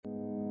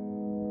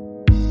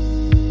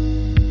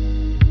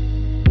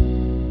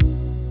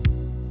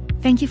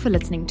Thank you for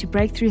listening to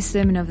Breakthrough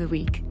Sermon of the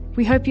Week.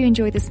 We hope you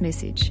enjoy this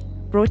message,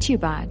 brought to you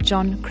by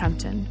John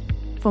Crumpton.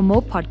 For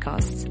more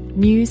podcasts,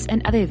 news,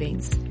 and other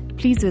events,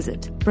 please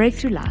visit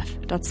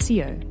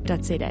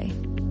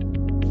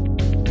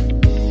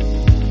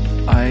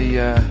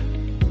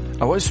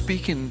breakthroughlife.co.za. I was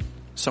speaking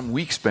some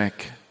weeks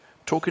back,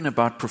 talking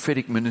about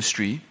prophetic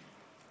ministry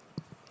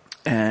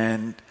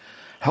and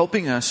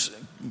helping us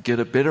get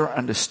a better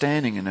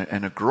understanding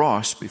and a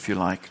grasp, if you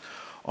like,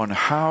 on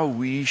how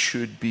we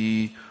should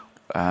be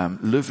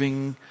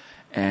living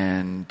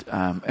and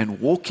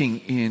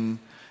walking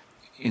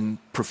in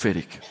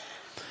prophetic.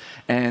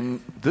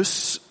 And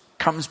this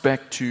comes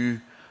back to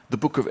the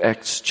book of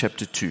Acts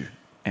chapter 2.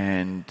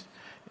 And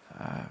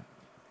a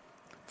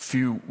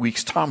few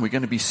weeks' time, we're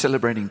going to be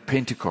celebrating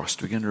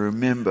Pentecost. We're going to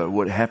remember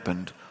what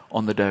happened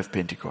on the day of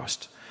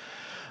Pentecost.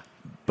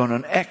 But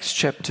on Acts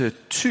chapter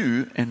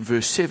 2 and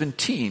verse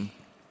 17,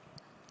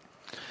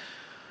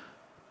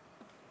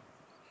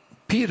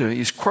 Peter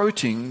is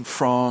quoting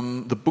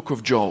from the book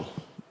of Joel,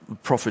 the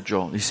prophet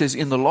Joel. He says,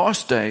 "In the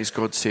last days,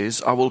 God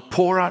says, I will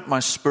pour out my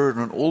spirit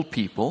on all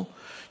people.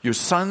 Your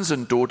sons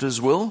and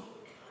daughters will.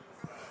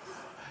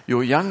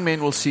 Your young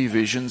men will see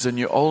visions, and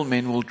your old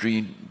men will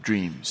dream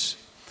dreams.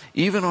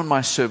 Even on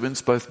my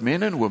servants, both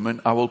men and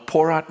women, I will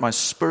pour out my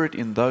spirit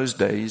in those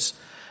days,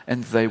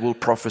 and they will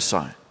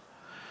prophesy."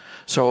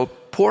 So I'll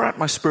pour out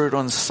my spirit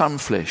on some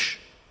flesh.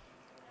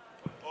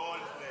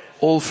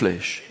 All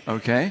flesh,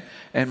 okay?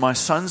 And my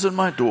sons and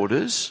my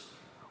daughters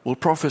will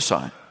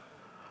prophesy,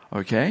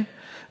 okay?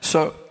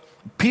 So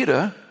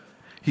Peter,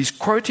 he's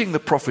quoting the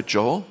prophet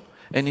Joel,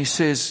 and he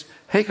says,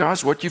 hey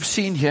guys, what you've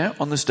seen here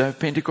on this day of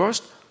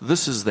Pentecost,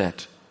 this is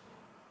that.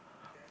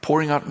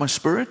 Pouring out my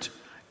spirit,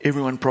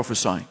 everyone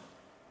prophesying.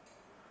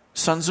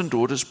 Sons and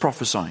daughters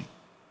prophesying.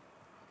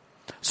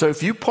 So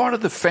if you're part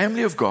of the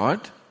family of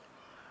God,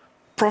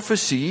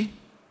 prophecy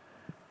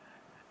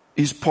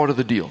is part of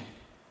the deal.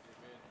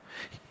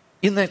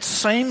 In that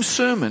same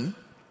sermon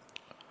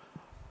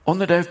on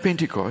the day of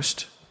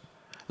Pentecost,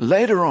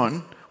 later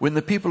on, when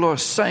the people are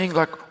saying,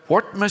 like,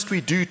 what must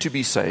we do to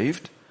be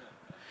saved?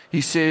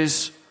 He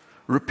says,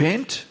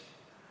 repent,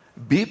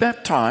 be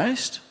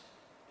baptized,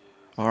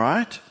 all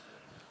right,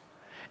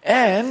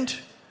 and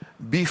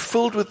be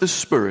filled with the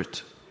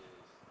Spirit.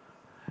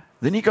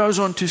 Then he goes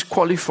on to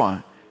qualify,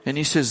 and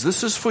he says,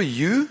 this is for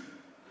you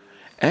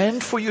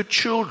and for your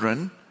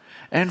children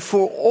and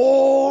for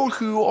all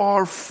who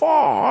are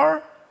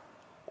far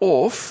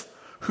off,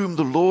 whom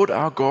the Lord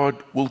our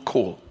God will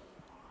call.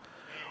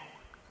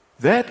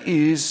 That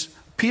is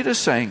Peter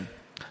saying,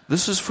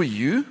 this is for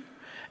you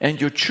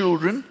and your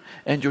children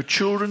and your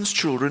children's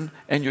children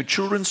and your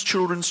children's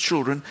children's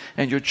children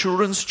and your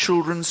children's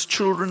children's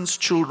children's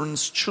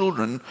children's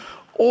children,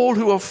 all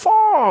who are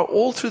far,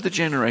 all through the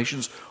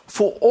generations,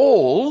 for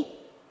all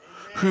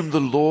whom the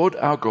Lord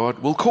our God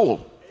will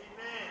call.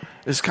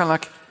 It's kind of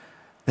like,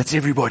 that's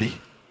everybody.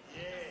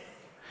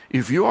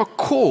 If you are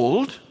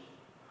called,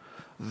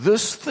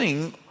 this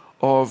thing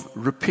of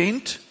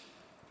repent,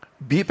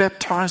 be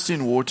baptized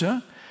in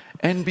water,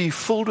 and be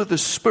filled with the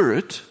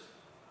Spirit,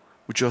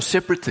 which are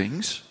separate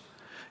things,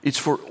 it's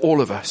for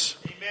all of us.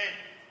 Amen.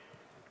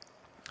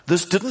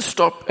 This didn't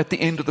stop at the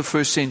end of the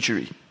first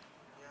century.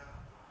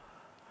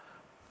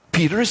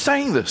 Peter is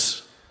saying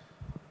this.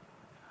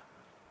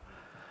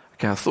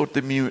 Okay, I thought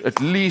there'd be at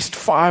least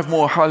 5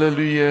 more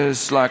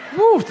hallelujahs, like,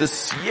 woo,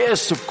 this,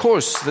 yes, of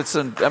course,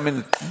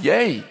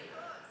 yay.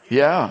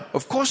 Yeah,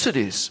 of course it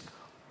is.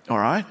 All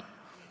right?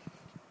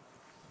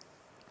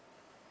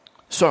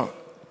 So,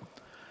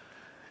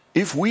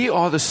 if we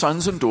are the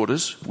sons and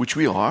daughters, which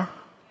we are,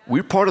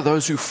 we're part of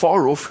those who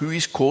far off, who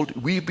He's called.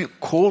 We be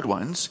called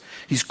ones.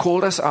 He's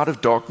called us out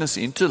of darkness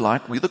into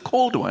light. We're the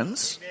called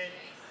ones. Amen.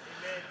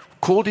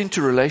 Called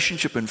into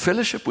relationship and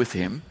fellowship with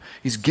Him.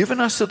 He's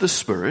given us of the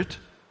Spirit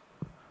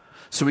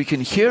so we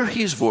can hear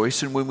His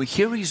voice. And when we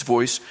hear His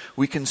voice,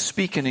 we can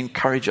speak and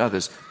encourage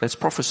others. That's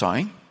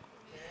prophesying.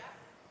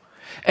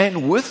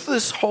 And with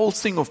this whole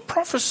thing of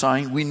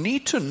prophesying, we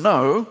need to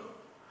know,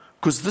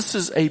 because this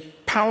is a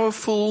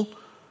powerful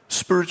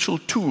spiritual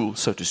tool,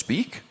 so to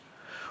speak,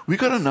 we've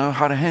got to know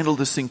how to handle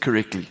this thing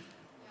correctly.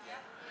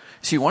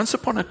 See, once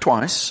upon a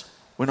twice,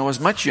 when I was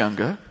much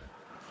younger,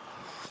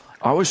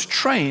 I was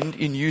trained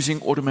in using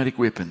automatic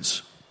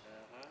weapons.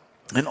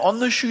 And on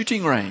the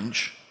shooting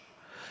range,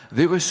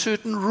 there were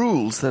certain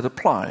rules that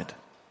applied.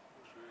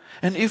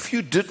 And if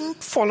you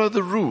didn't follow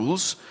the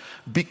rules,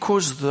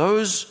 because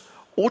those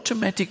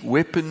automatic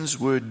weapons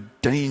were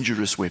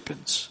dangerous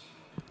weapons.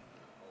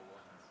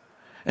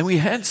 And we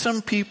had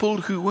some people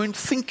who weren't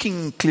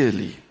thinking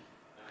clearly.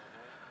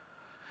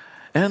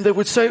 And they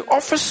would say,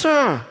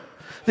 officer,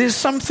 there's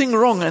something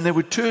wrong. And they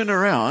would turn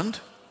around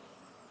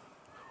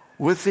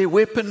with their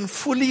weapon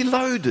fully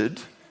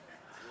loaded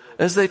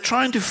as they're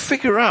trying to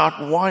figure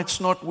out why it's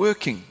not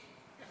working.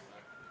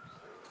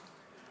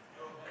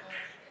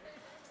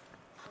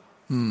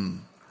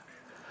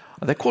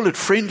 They call it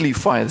friendly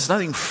fire. There's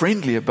nothing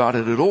friendly about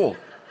it at all.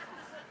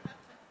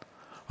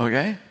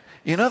 Okay?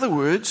 In other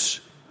words,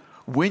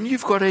 when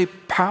you've got a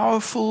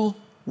powerful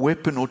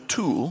weapon or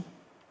tool,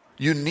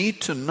 you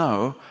need to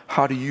know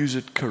how to use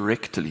it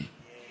correctly.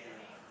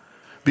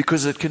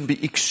 Because it can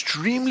be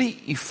extremely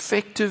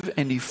effective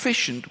and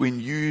efficient when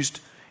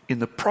used in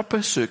the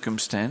proper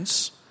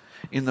circumstance,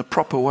 in the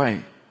proper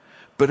way.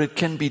 But it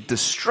can be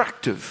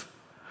destructive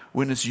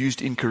when it's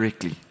used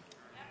incorrectly.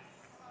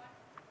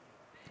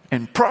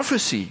 And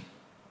prophecy,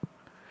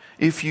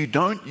 if you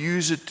don't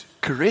use it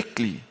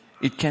correctly,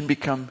 it can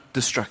become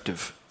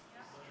destructive.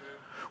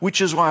 Which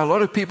is why a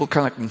lot of people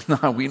kind of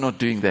like, no, we're not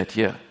doing that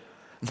here.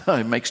 No,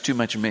 it makes too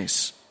much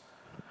mess.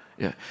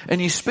 Yeah.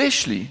 And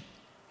especially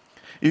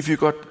if you've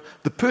got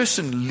the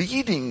person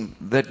leading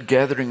that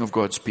gathering of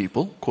God's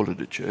people, call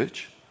it a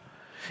church,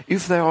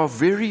 if they are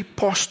very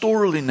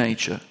pastoral in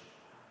nature,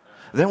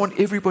 they want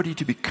everybody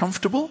to be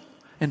comfortable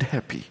and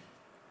happy.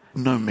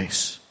 No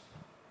mess.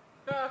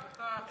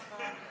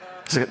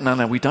 So,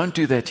 no, we don't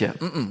do that here.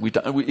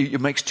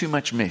 It makes too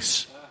much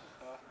mess.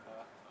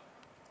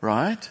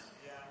 Right?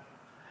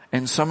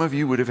 And some of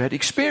you would have had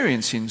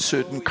experience in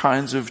certain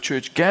kinds of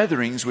church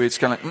gatherings where it's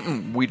kind of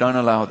like, we don't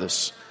allow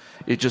this.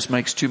 It just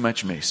makes too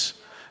much mess.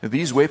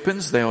 These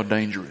weapons, they are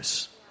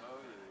dangerous.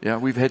 Yeah,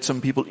 we've had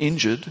some people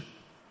injured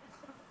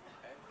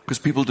because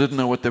people didn't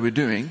know what they were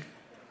doing.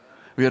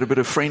 We had a bit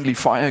of friendly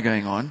fire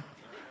going on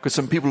because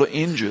some people are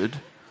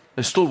injured.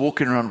 They're still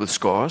walking around with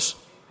scars.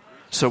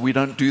 So we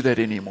don't do that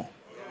anymore.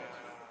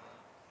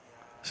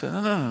 So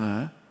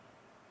no.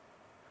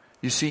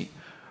 You see,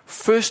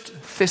 1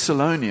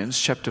 Thessalonians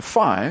chapter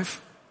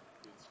 5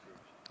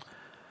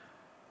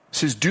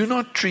 says, do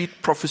not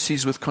treat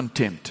prophecies with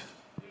contempt.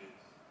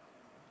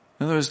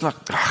 In other words,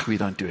 like, we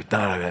don't do it.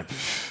 No.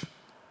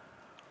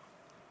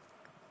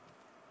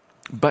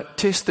 But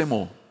test them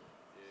all.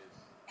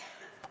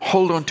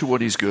 Hold on to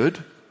what is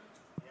good.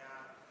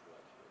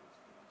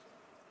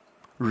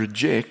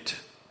 Reject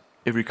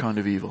every kind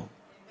of evil.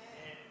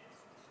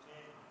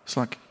 It's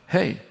like,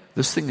 hey,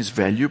 this thing is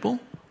valuable,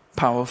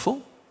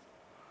 powerful.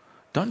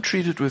 Don't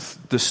treat it with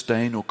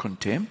disdain or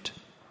contempt.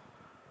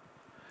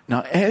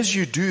 Now, as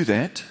you do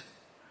that,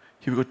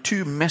 you've got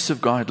two massive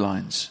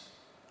guidelines.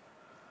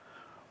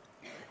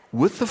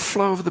 With the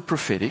flow of the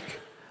prophetic,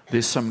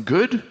 there's some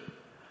good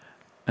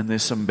and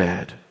there's some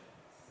bad.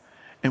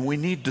 And we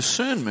need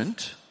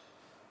discernment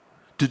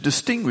to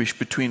distinguish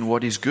between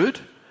what is good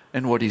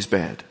and what is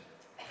bad.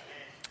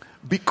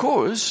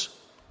 Because,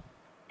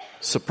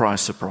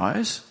 surprise,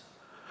 surprise,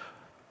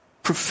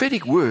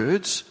 prophetic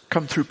words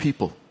come through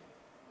people.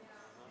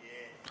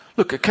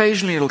 Look,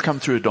 occasionally it'll come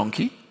through a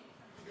donkey.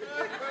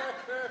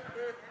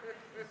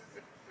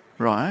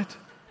 Right?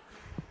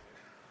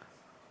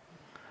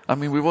 I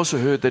mean, we've also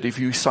heard that if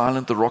you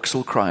silent, the rocks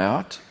will cry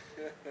out.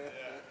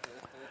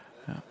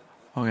 Yeah.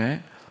 Okay.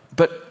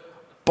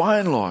 But by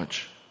and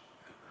large,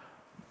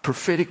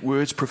 prophetic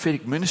words,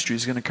 prophetic ministry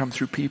is going to come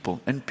through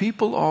people. And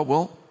people are,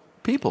 well,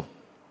 people.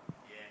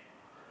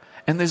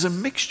 And there's a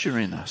mixture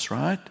in us,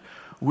 right?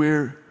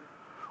 We're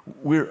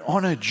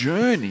on a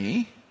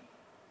journey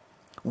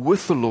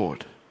with the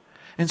Lord.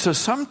 And so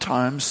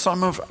sometimes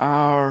some of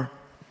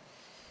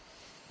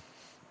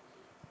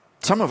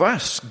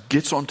us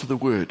gets onto the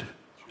Word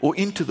or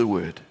into the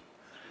Word.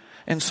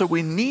 And so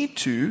we need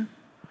to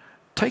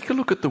take a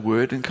look at the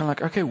Word and kind of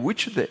like, okay,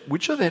 which of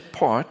that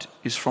part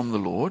is from the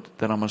Lord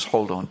that I must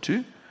hold on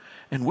to?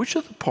 And which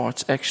of the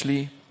parts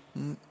actually,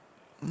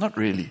 not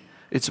really.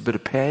 It's a bit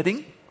of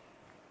padding.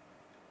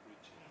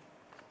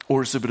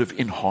 Or it's a bit of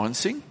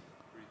enhancing.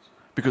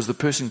 Because the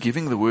person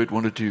giving the Word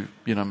wanted to,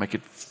 make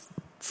it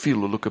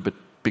feel or look a bit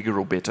bigger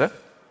or better.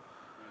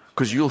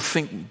 Because you'll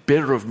think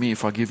better of me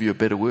if I give you a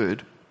better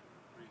word.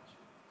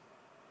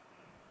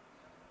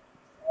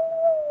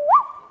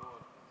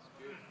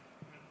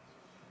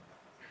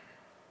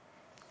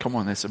 Come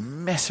on, that's a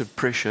massive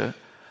pressure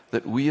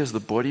that we as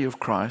the body of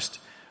Christ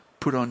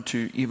put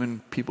onto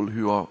even people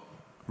who are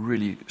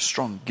really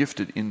strong,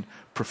 gifted in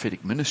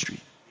prophetic ministry.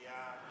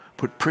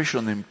 Put pressure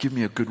on them. Give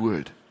me a good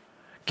word.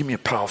 Give me a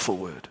powerful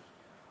word.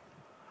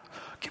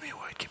 Give me a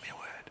word. Give me a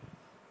word.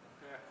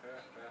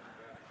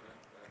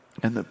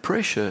 And the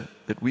pressure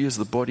that we as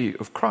the body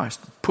of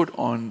Christ put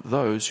on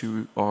those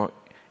who are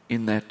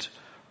in that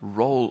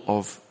role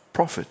of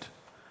prophet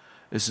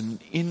is an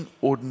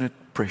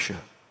inordinate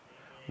pressure.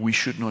 We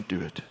should not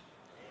do it.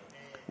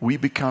 We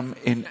become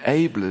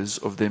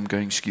enablers of them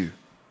going skew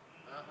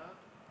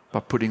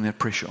by putting that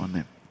pressure on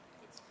them.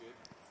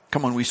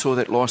 Come on, we saw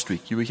that last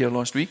week. You were here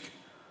last week?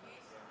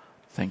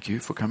 Thank you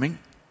for coming.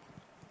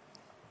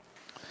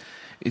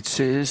 It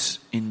says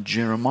in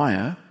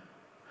Jeremiah,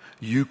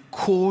 you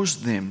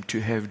caused them to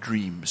have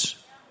dreams.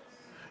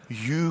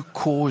 You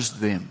caused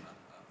them.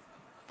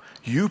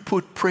 You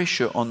put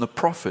pressure on the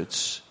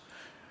prophets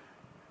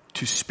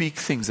to speak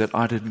things that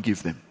I didn't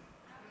give them.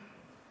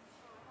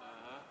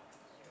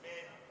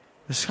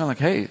 It's kind of like,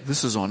 hey,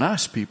 this is on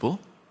us, people.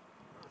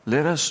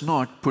 Let us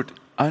not put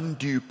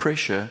undue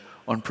pressure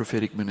on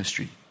prophetic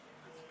ministry.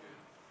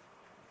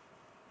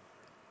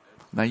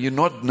 Now, you're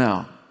not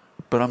now,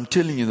 but I'm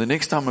telling you, the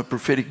next time a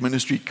prophetic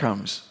ministry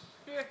comes,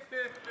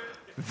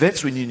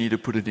 that's when you need to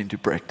put it into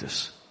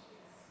practice.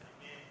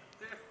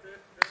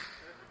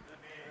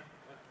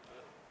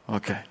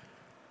 Okay.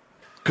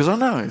 Because I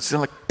know, it's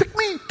like, pick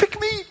me.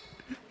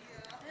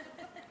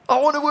 I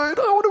want a word.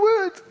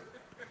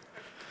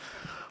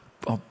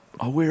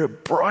 I'll wear a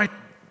bright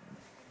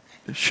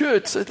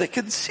shirt so they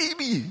can see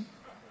me.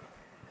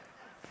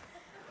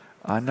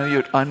 I know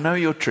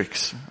your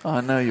tricks.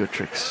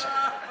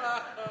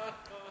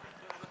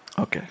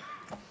 Okay.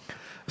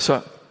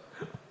 So,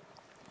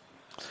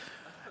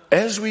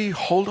 as we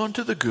hold on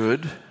to the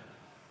good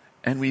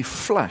and we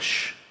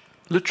flush,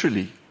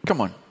 literally,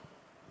 come on.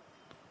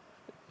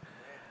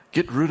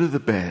 Get rid of the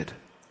bad,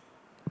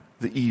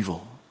 the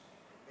evil.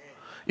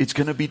 It's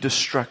going to be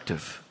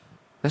destructive.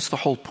 That's the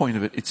whole point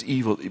of it. It's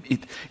evil.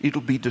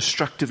 It'll be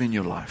destructive in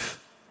your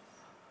life.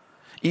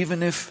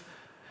 Even if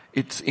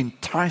it's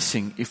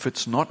enticing, if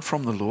it's not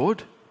from the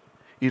Lord,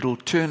 it'll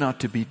turn out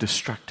to be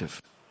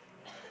destructive.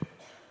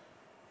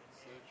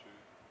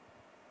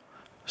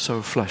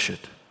 So flush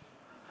it.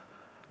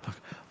 Look,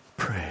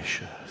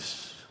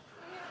 precious,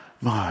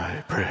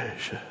 my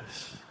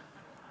precious.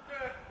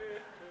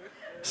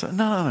 So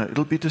no,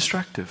 it'll be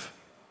destructive.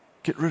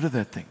 Get rid of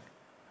that thing.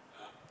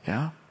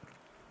 Yeah?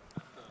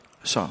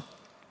 So,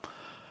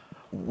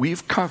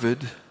 we've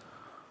covered,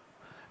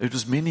 it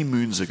was many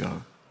moons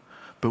ago,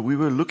 but we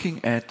were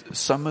looking at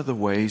some of the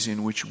ways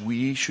in which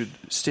we should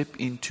step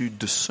into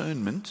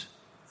discernment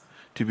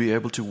to be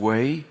able to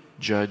weigh,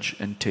 judge,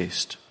 and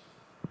test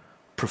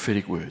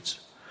prophetic words.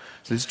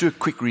 So let's do a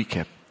quick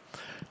recap.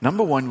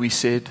 Number one, we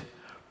said,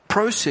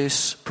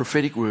 process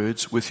prophetic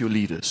words with your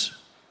leaders.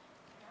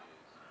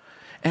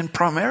 And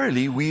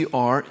primarily, we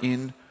are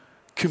in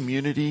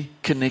community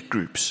connect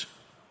groups.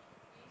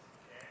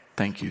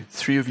 Thank you.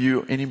 3 of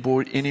you, any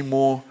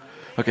more?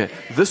 Okay,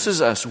 this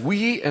is us.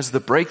 We, as the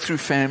Breakthrough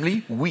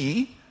family,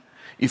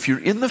 if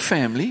you're in the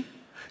family,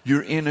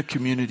 you're in a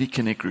community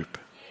connect group.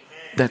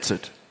 That's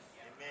it.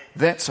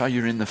 That's how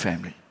you're in the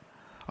family.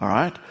 All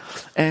right?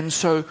 And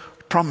so,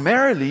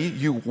 primarily,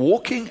 you're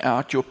walking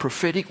out your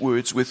prophetic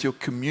words with your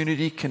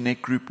community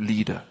connect group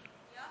leader.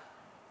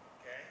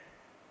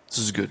 This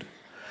is good.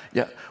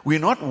 Yeah, we're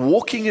not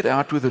walking it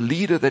out with a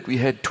leader that we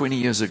had 20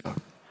 years ago.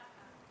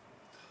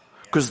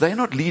 Because they're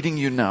not leading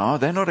you now.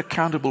 They're not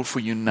accountable for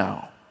you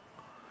now.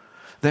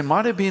 They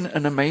might have been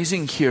an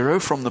amazing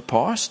hero from the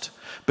past,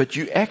 but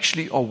you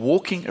actually are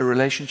walking a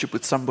relationship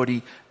with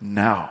somebody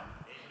now.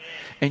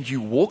 And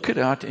you walk it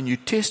out and you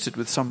test it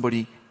with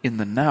somebody in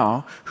the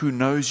now who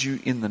knows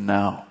you in the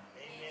now.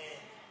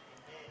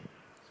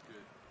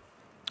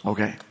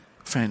 Okay,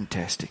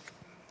 fantastic.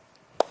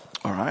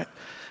 All right.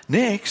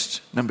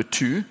 Next, number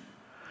 2,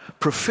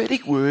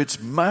 prophetic words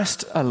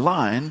must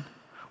align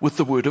with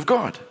the Word of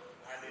God.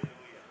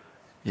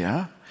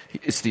 Yeah,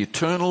 it's the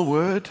eternal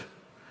Word.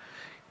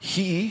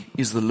 He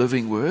is the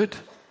living Word.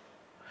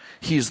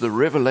 He is the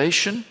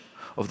revelation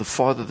of the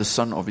Father, the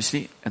Son,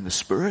 obviously, and the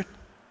Spirit.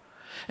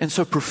 And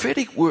so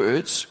prophetic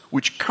words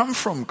which come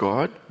from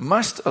God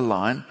must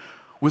align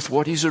with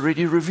what He's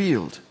already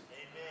revealed.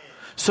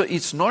 So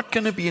it's not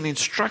going to be an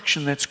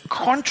instruction that's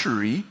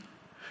contrary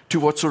to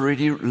what's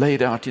already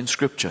laid out in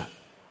Scripture.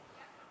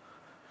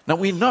 Now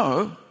we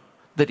know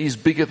that He's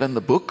bigger than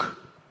the book.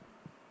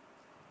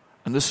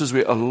 And this is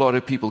where a lot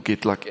of people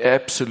get like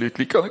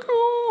absolutely kind of like,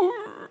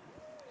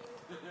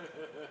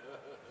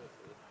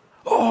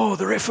 oh,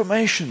 the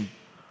Reformation.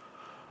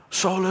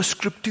 Sola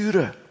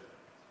Scriptura.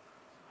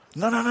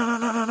 No.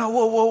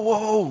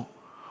 Whoa.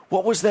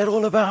 What was that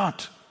all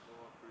about?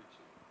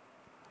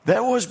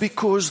 That was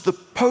because the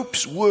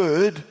Pope's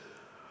word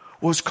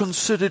was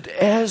considered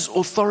as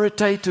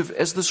authoritative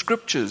as the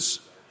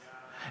Scriptures.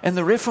 And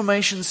the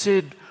Reformation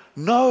said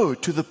no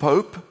to the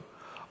Pope,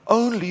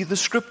 only the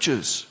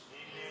Scriptures.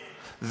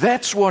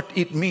 That's what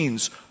it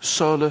means,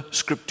 sola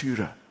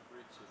scriptura.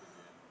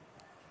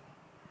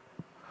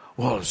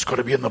 Well, it's got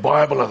to be in the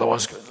Bible,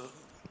 otherwise.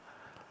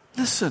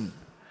 Listen,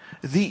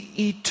 the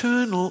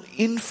eternal,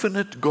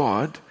 infinite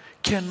God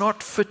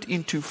cannot fit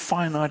into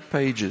finite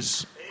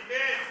pages.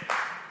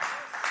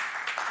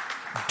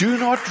 Do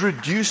not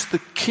reduce the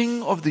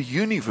King of the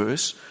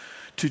universe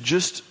to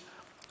just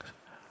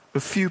a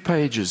few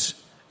pages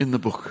in the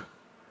book.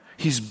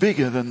 He's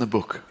bigger than the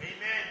book.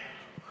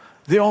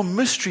 There are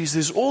mysteries,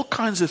 there's all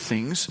kinds of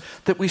things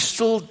that we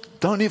still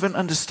don't even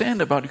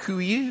understand about who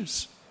He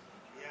is.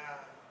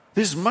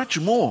 There's much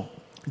more.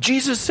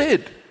 Jesus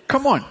said,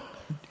 come on,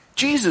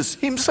 Jesus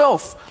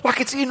Himself,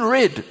 like it's in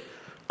red,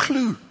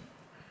 clue.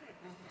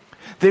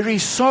 There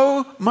is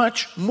so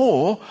much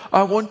more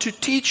I want to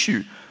teach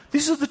you.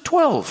 These are the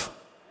 12.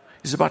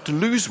 He's about to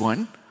lose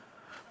one,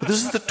 but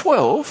this is the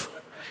 12.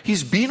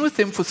 He's been with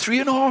them for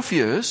 3.5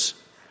 years.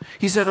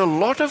 He's had a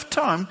lot of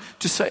time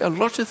to say a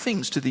lot of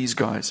things to these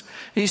guys.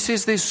 He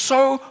says, there's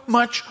so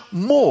much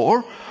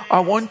more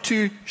I want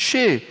to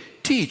share,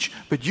 teach,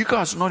 but you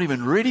guys are not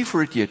even ready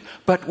for it yet.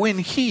 But when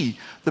He,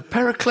 the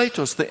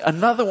Parakletos,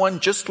 another one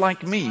just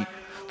like me,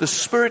 the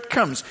Spirit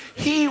comes,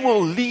 He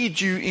will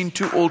lead you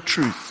into all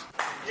truth.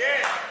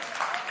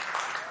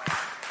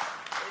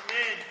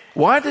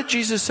 Why did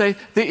Jesus say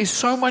there is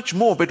so much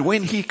more, but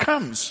when He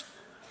comes,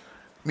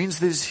 means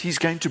He's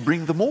going to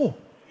bring the more.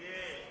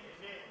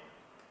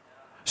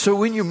 So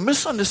when you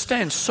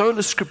misunderstand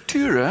sola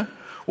scriptura,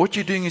 what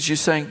you're doing is you're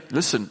saying,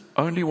 listen,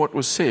 only what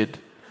was said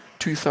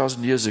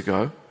 2,000 years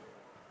ago,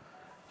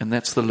 and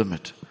that's the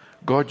limit.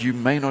 God, you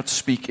may not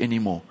speak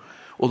anymore.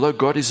 Although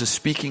God is a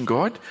speaking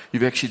God,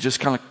 you've actually just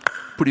kind of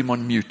put him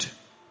on mute.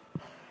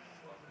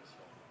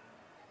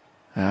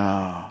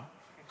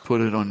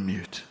 Put it on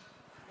mute.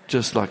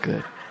 Just like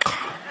that.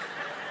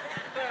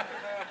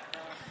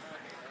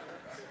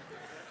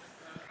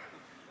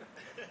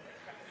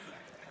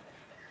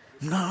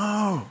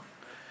 No.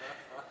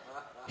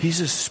 He's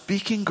a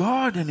speaking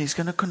God, and he's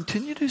going to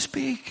continue to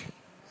speak.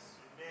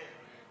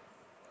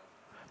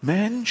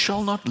 Man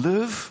shall not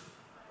live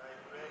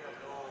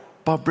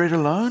by bread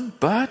alone,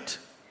 but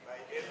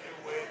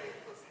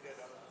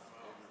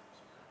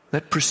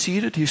that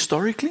proceeded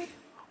historically,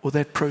 or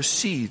that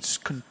proceeds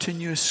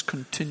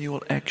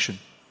continual action.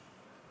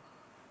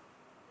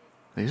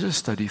 There's a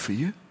study for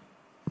you.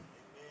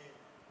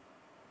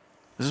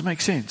 Does this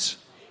make sense?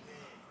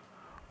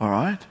 All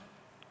right?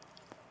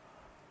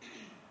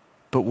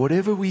 But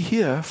whatever we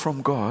hear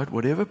from God,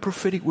 whatever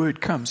prophetic word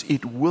comes,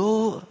 it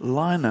will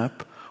line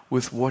up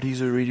with what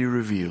he's already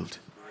revealed.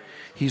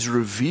 He's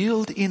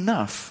revealed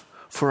enough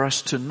for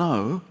us to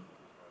know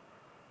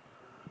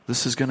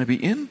this is going to be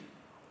in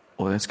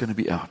or that's going to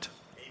be out.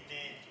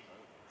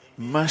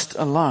 Must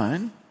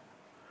align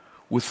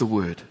with the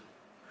word.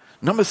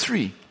 Number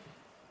 3,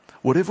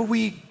 whatever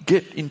we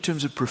get in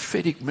terms of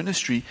prophetic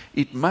ministry,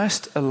 it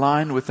must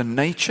align with the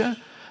nature,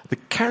 the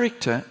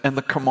character, and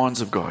the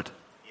commands of God.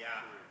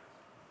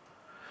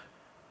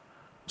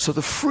 So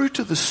the fruit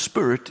of the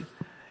Spirit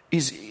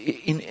is,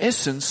 in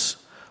essence,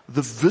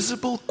 the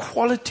visible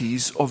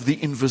qualities of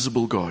the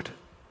invisible God.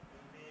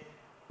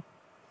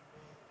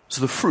 So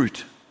the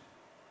fruit.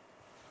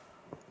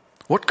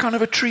 What kind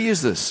of a tree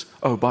is this?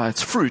 Oh, by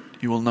its fruit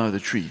you will know the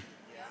tree.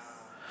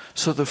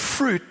 So the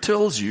fruit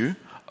tells you,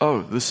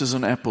 oh, this is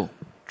an apple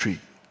tree.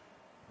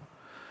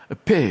 A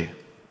pear.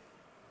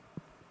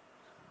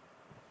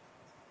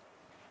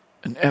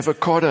 An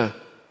avocado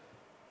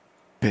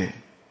pear.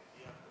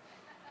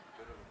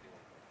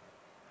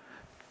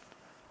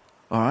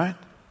 All right?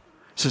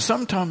 So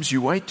sometimes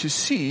you wait to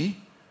see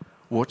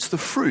what's the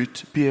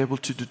fruit be able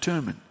to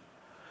determine.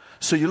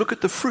 So you look at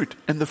the fruit,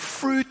 and the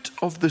fruit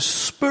of the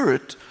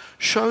Spirit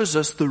shows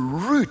us the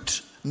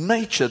root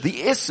nature,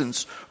 the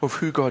essence of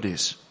who God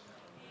is.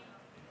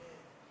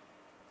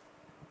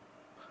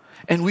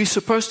 And we're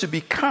supposed to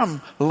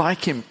become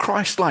like him,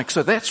 Christ-like.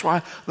 So that's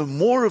why the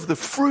more of the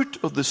fruit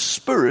of the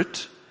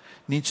Spirit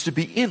needs to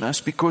be in us,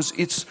 because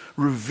it's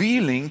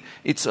revealing,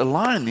 it's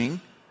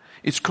aligning,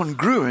 it's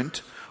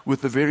congruent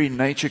with the very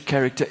nature,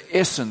 character,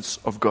 essence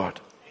of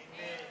God.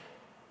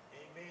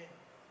 Amen.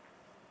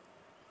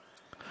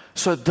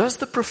 So does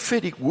the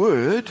prophetic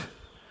word,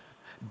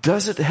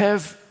 does it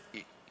have,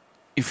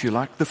 if you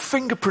like, the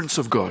fingerprints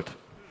of God?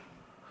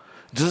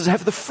 Does it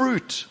have the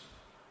fruit?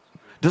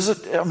 Does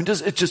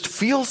it just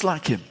feels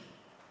like him?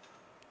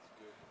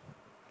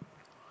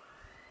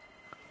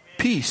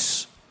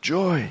 Peace,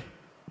 joy,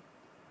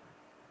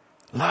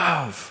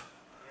 love,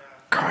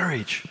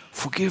 courage,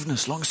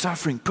 forgiveness,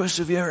 long-suffering,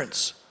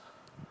 perseverance.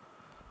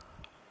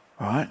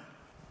 All right?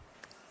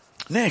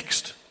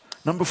 Next,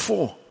 number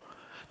 4.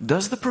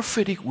 Does the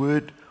prophetic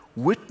word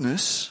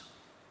witness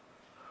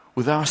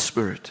with our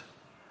spirit?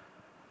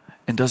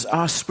 And does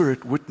our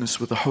spirit witness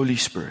with the Holy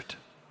Spirit?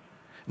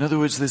 In other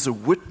words, there's a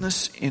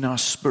witness in our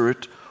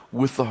spirit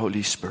with the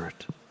Holy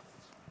Spirit.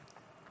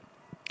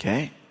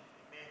 Okay?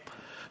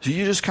 So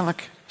you just kind of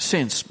like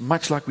sense,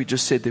 much like we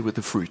just said there with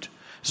the fruit.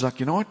 It's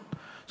like, you know what?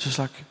 It's just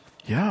like,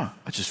 yeah,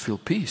 I just feel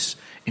peace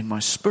in my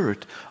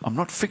spirit. I'm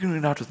not figuring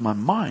it out with my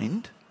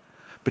mind,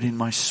 but in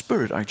my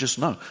spirit, I just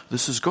know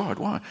this is God.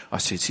 Why? I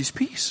sense his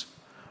peace.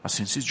 I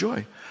sense his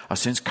joy. I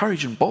sense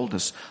courage and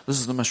boldness. This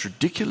is the most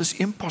ridiculous,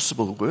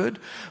 impossible word,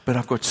 but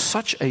I've got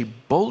such a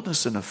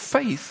boldness and a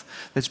faith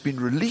that's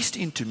been released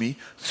into me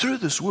through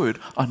this word.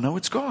 I know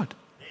it's God.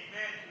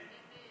 Amen.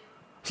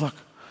 It's like,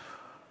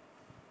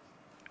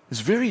 it's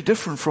very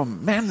different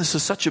from, man, this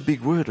is such a big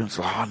word. And it's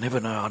like, I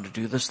never know how to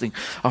do this thing.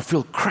 I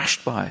feel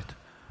crushed by it.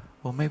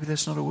 Well, maybe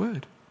that's not a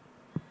word.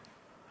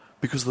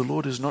 Because the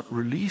Lord is not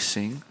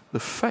releasing the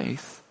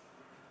faith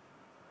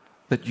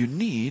that you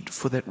need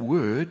for that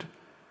word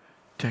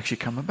to actually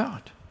come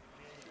about.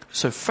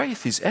 So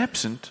faith is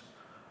absent,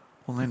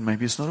 well then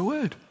maybe it's not a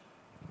word.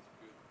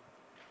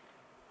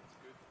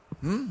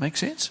 Make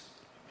sense?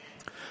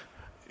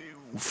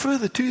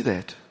 Further to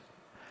that,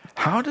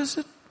 how does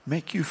it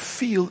make you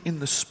feel in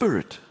the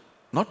spirit?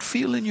 Not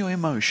feel in your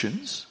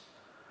emotions,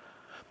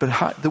 but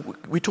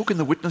we're talking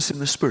the witness in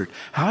the spirit.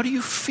 How do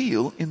you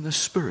feel in the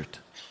spirit?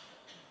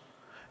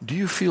 Do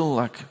you feel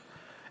like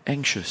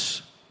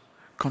anxious,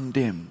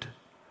 condemned,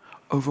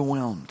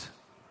 overwhelmed,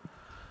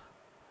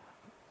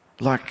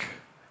 like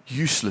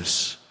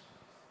useless?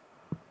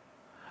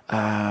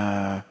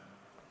 Do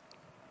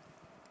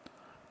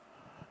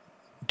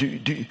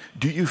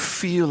you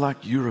feel like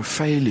you're a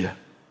failure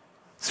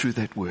through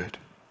that word?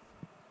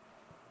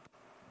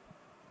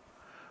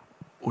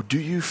 Or do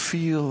you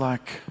feel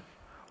like,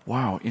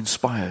 wow,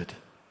 inspired,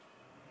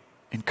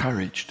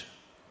 encouraged.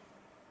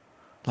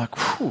 Like,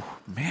 whew,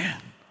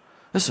 man,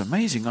 this is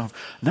amazing.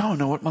 Now I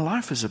know what my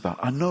life is about.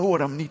 I know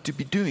what I need to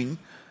be doing.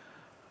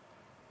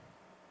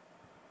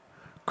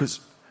 Because,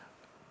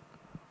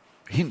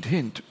 hint,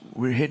 hint,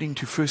 we're heading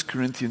to 1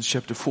 Corinthians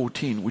chapter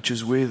 14, which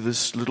is where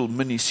this little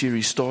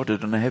mini-series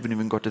started, and I haven't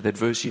even got to that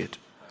verse yet.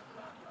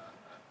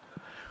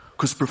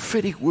 Because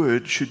prophetic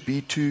word should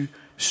be to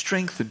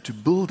strengthen, to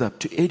build up,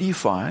 to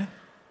edify,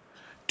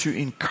 to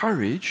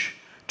encourage,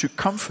 to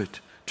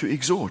comfort, to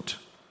exhort.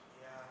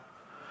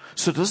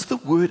 So does the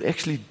word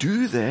actually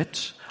do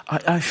that?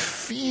 I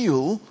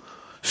feel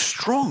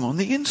strong on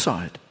the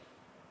inside.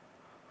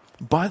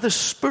 By the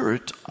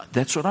Spirit,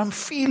 that's what I'm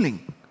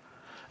feeling.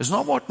 It's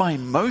not what my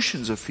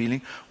emotions are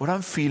feeling, what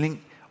I'm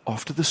feeling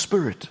after the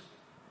Spirit.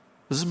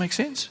 Does this make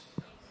sense?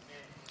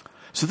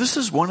 So this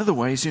is one of the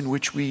ways in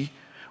which we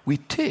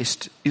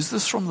test, is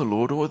this from the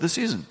Lord or this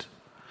isn't?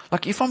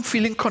 Like if I'm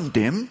feeling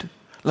condemned,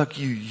 like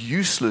you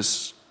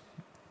useless,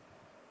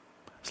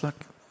 it's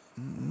like,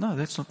 no,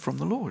 that's not from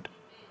the Lord.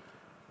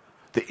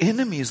 The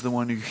enemy is the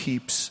one who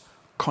heaps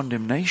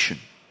condemnation.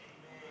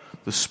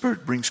 The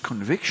Spirit brings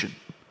conviction.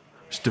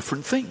 It's a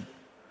different thing.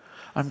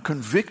 I'm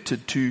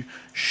convicted to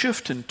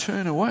shift and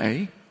turn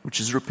away, which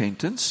is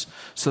repentance,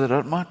 so that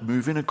I might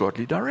move in a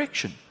godly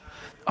direction.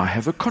 I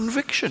have a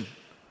conviction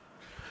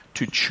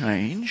to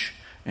change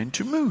and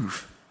to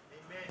move.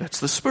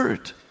 That's the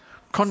Spirit.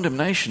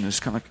 Condemnation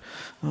is kind of like,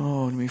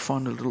 oh, let me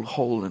find a little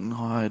hole and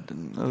hide,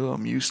 and oh,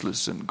 I'm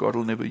useless, and God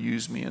will never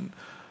use me. And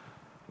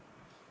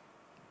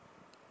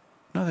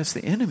no, that's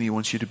the enemy who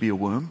wants you to be a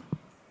worm.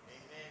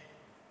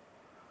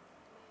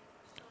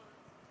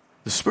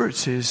 The Spirit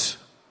says,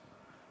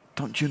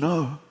 don't you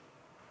know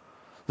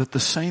that the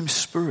same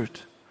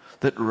Spirit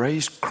that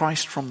raised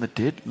Christ from the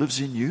dead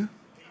lives in you?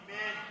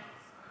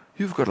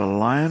 You've got a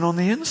lion on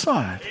the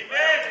inside.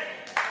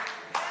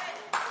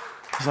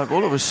 It's like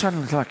all of a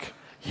sudden, it's like,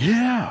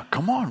 yeah,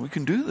 come on, we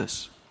can do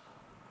this.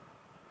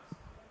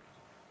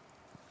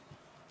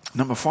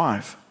 Number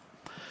 5,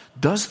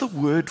 does the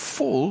word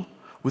fall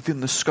within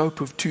the scope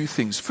of two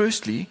things?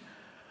 Firstly,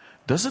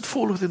 does it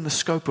fall within the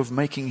scope of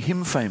making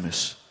him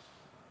famous?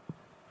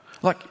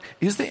 Like,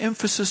 is the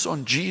emphasis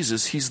on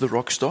Jesus, he's the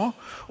rock star,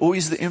 or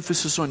is the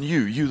emphasis on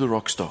you the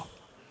rock star?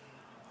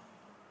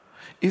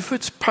 If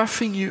it's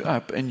puffing you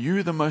up and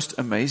you're the most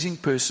amazing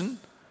person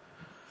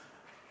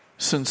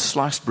since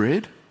sliced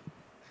bread,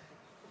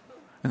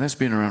 and that's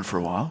been around for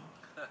a while,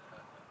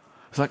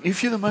 it's like,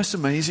 if you're the most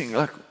amazing,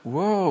 like,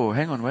 whoa,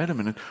 hang on, wait a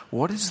minute,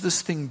 what is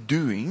this thing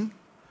doing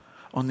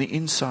on the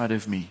inside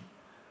of me?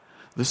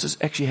 This is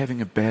actually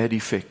having a bad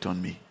effect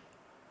on me.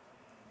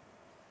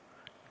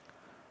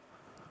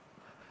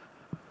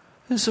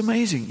 It's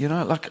amazing, you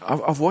know, like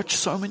I've watched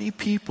so many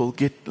people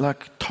get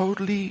like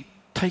totally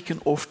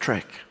taken off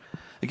track.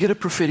 They get a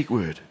prophetic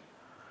word.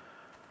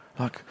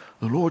 Like,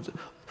 the Lord,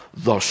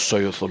 thus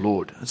saith the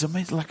Lord. It's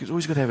amazing, like it's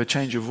always got to have a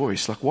change of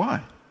voice. Like,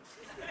 why?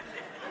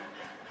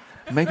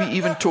 Maybe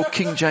even talk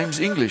King James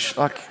English.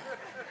 Like,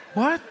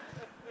 what?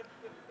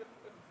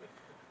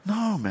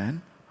 No,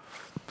 man.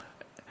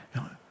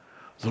 You know,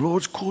 the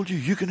Lord's called you.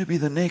 You're going to be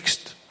the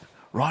next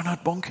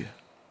Reinhard Bonnke.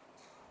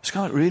 It's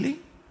kind of like, really?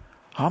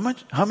 How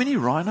many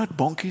Reinhard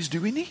Bonkies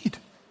do we need?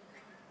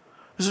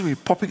 This is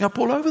popping up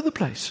all over the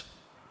place.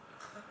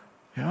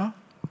 Yeah?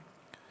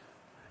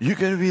 You're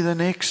going to be the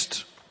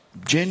next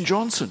Jen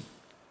Johnson.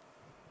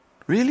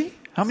 Really?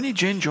 How many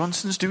Jen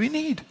Johnsons do we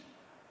need?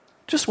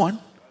 Just one.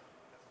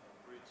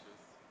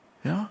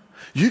 Yeah?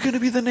 You're going to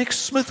be the next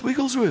Smith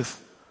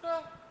Wigglesworth.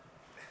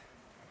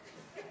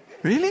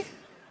 Really?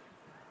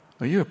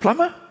 Are you a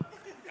plumber?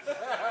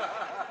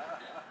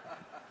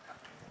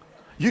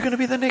 You're going to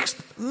be the next.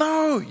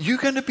 No, you're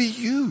going to be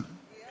you.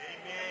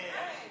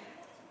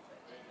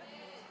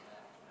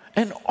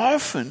 And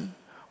often,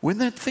 when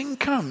that thing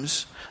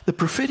comes, the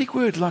prophetic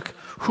word, like,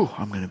 whew,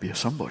 I'm going to be a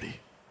somebody.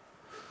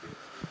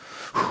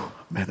 Whew,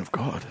 man of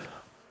God.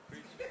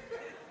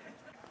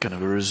 Going to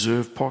have a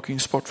reserved parking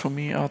spot for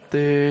me out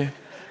there,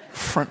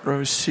 front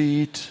row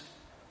seat.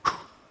 Whew.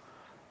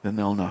 Then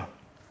they'll know.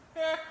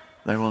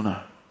 They will know.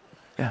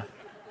 Yeah.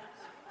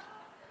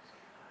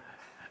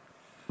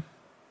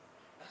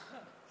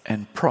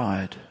 And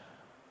pride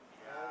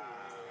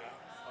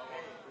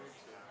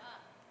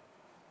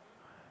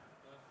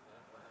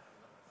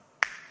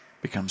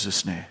becomes a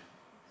snare.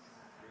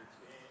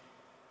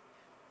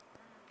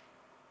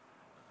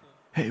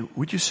 Hey,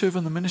 would you serve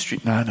in the ministry?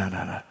 No.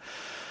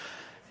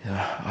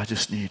 Yeah, I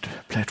just need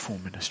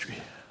platform ministry.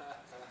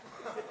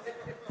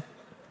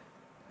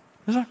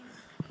 It's like,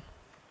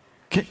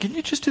 can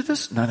you just do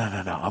this? No.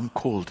 I'm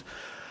called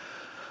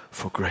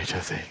for greater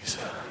things.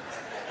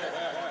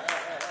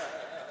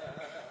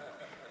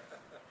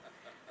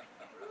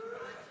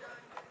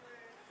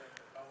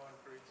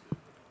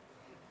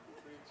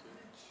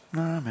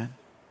 No, man.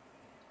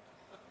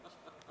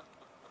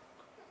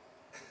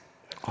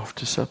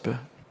 After supper,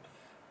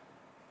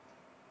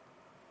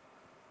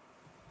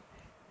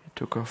 he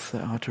took off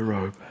the outer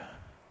robe,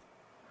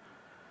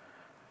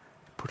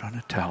 put on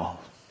a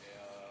towel,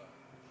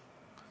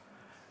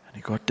 And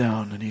he got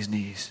down on his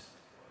knees.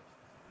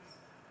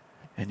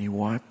 And he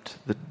wiped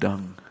the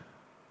dung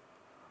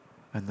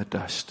and the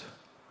dust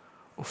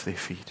off their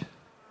feet.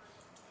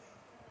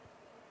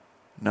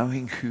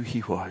 Knowing who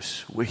he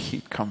was, where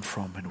he'd come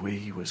from and where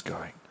he was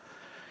going.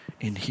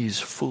 In his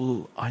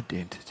full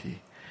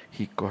identity,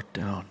 he got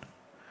down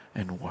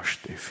and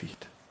washed their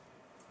feet.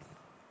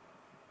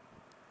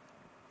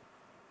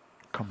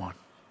 Come on.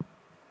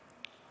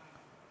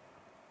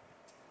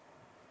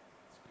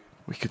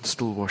 We can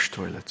still wash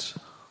toilets.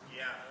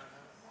 Yeah.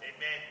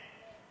 Amen.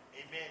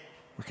 Amen.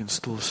 We can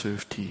still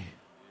serve tea.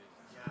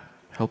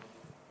 Help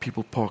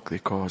people park their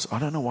cars. I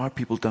don't know why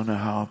people don't know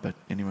how, but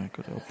anyway,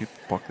 got to help people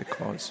park their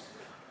cars.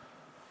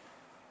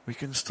 We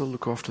can still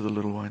look after the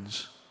little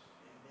ones.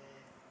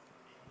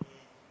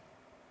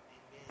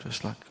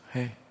 Just like,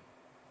 hey,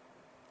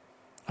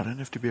 I don't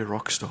have to be a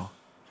rock star.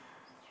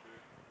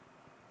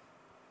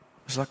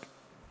 It's like,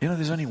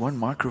 there's only one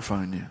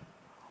microphone here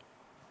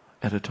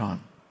at a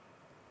time.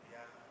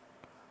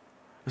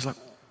 It's like,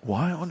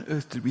 why on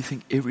earth did we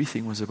think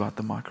everything was about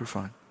the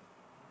microphone?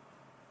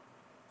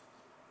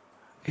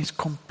 It's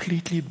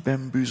completely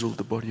bamboozled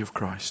the body of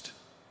Christ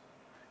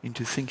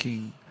into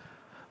thinking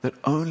that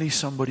only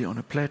somebody on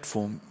a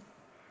platform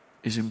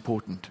is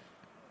important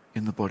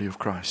in the body of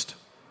Christ.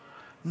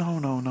 No.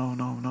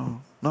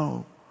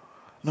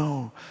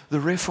 The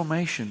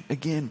Reformation,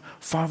 again,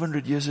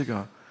 500 years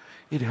ago,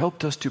 it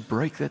helped us to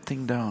break that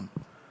thing down.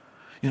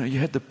 You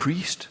had the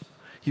priest.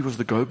 He was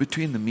the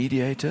go-between, the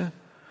mediator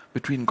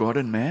between God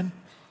and man.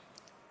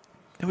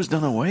 It was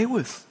done away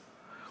with.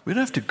 We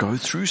don't have to go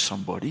through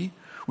somebody.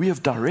 We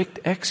have direct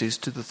access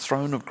to the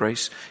throne of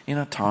grace in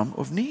a time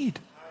of need.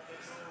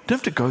 Don't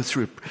have to go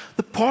through it.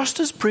 The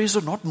pastor's prayers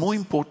are not more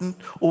important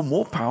or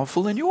more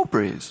powerful than your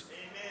prayers.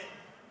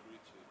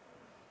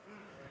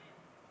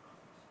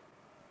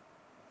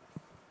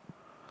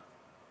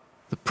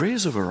 The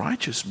prayers of a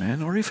righteous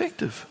man are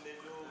effective.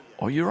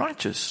 Are you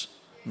righteous?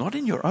 Not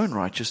in your own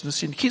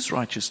righteousness, in his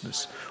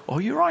righteousness. Are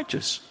you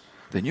righteous?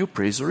 Then your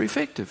prayers are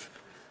effective.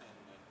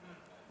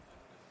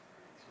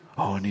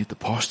 Oh, I need the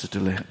pastor to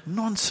lay.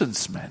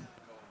 Nonsense, man.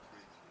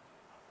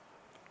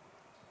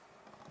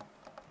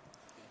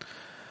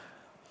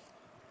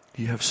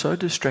 You have so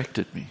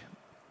distracted me.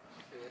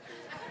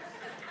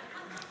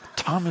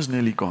 Time is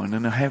nearly gone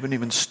and I haven't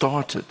even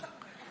started.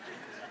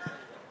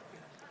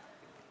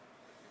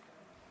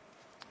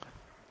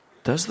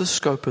 Does the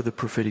scope of the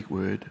prophetic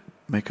word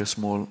make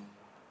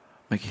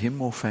him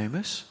more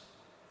famous?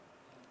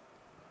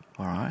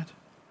 All right.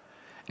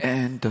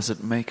 And does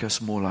it make us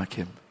more like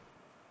him?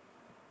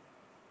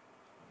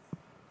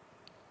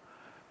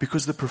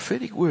 Because the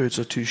prophetic words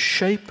are to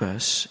shape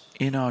us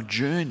in our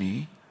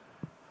journey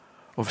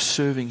of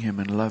serving him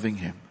and loving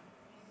him.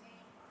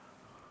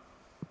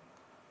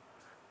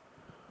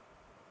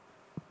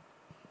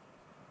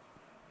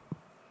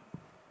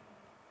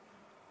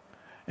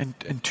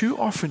 And too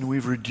often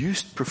we've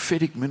reduced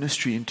prophetic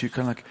ministry into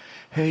kind of like,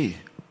 hey,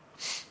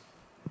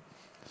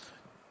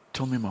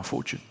 tell me my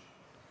fortune.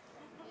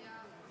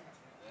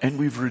 And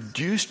we've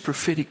reduced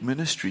prophetic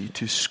ministry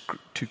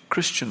to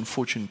Christian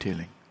fortune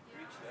telling.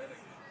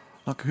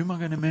 Like, who am I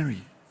going to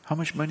marry? How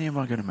much money am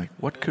I going to make?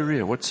 What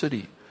career? What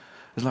city?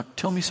 It's like,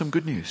 tell me some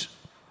good news.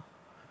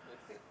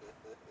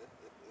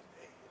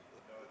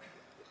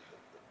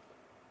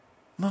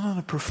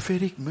 No.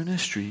 Prophetic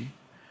ministry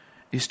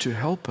is to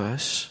help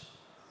us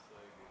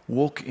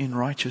walk in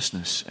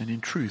righteousness and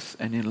in truth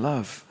and in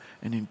love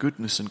and in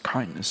goodness and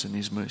kindness and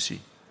his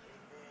mercy.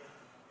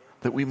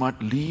 That we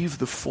might leave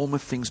the former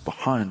things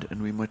behind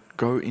and we might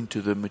go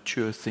into the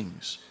mature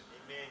things.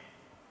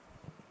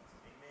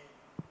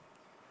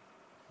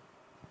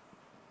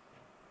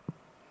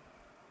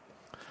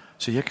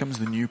 So here comes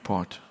the new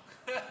part.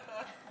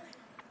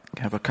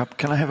 Have a cup.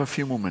 Can I have a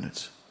few more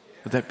minutes?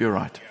 Would that be all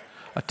right?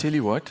 I tell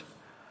you what,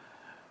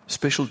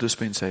 special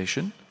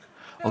dispensation.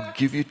 I'll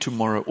give you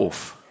tomorrow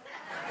off.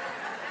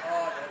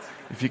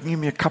 If you can give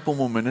me a couple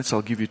more minutes,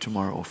 I'll give you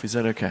tomorrow off. Is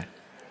that okay?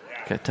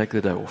 Okay, take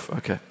the day off.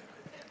 Okay.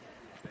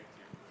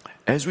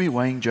 As we're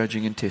weighing,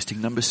 judging, and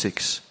testing, number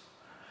 6,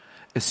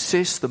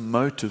 assess the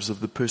motives of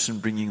the person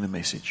bringing the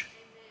message.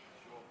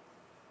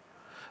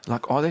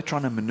 Like, are they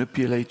trying to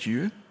manipulate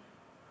you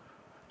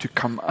to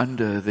come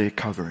under their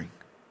covering?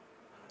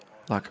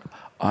 Like,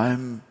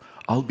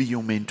 I'll be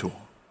your mentor.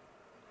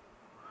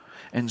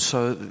 And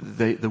so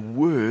the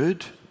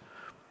word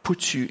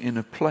puts you in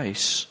a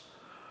place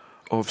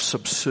of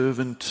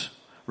subservient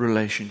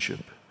relationship.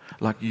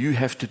 Like, you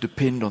have to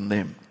depend on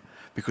them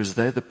because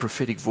they're the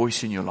prophetic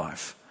voice in your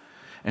life.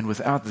 And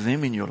without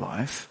them in your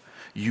life,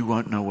 you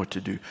won't know what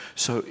to do.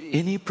 So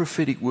any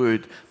prophetic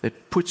word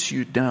that puts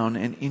you down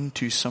and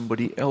into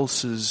somebody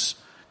else's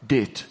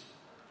debt,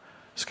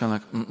 it's kind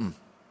of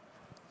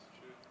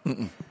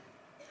like,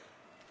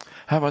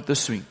 How about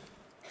this thing?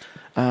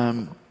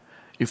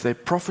 If they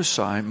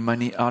prophesy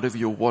money out of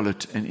your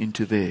wallet and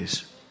into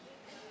theirs,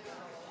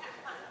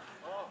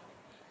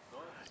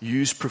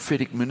 use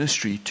prophetic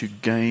ministry to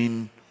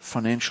gain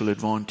financial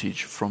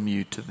advantage from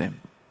you to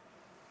them.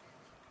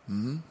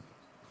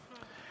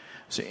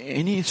 So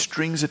any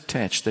strings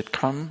attached that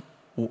come,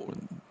 or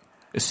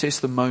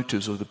assess the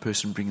motives of the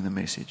person bringing the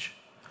message.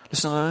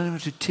 Listen, I don't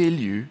have to tell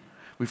you,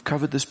 we've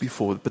covered this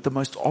before, but the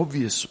most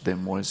obvious of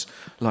them was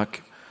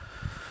like,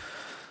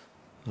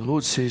 the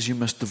Lord says you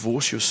must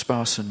divorce your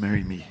spouse and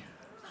marry me.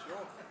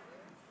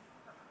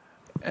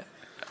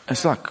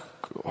 It's like,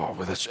 oh,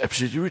 well, that's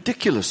absolutely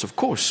ridiculous, of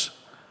course.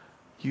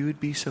 You would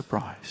be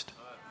surprised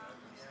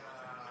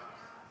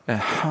at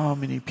how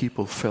many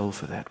people fell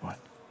for that one.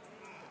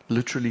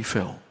 Literally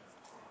fell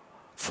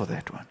for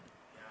that one.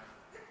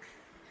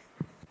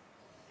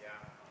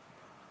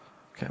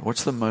 Okay,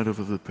 what's the motive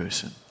of the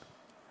person?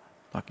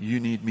 Like, you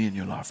need me in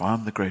your life.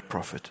 I'm the great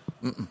prophet.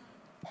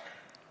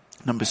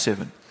 Number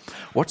 7.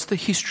 What's the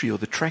history or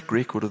the track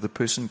record of the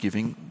person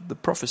giving the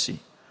prophecy?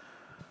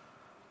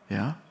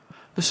 Yeah?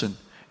 Listen,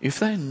 if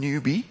they're a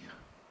newbie,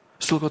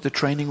 still got the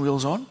training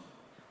wheels on,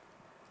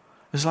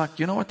 it's like,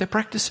 you know what, they're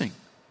practicing.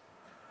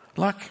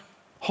 Like,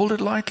 hold it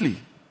lightly.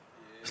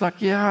 It's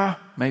like, yeah,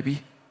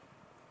 maybe.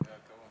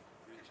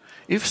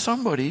 If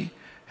somebody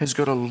has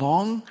got a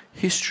long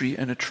history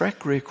and a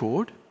track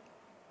record,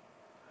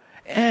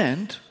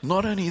 and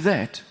not only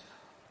that,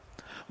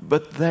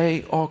 but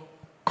they are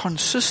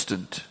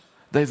consistent,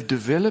 they've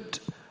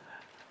developed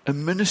a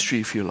ministry,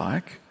 if you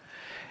like,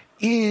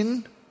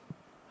 in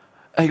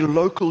a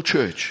local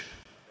church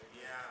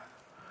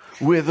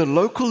where the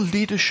local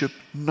leadership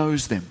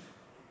knows them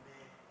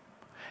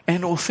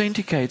and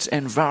authenticates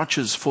and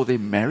vouches for their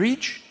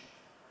marriage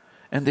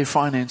and their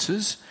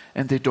finances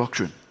and their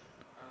doctrine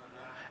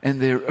and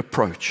their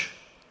approach.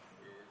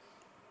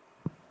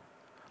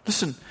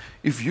 Listen,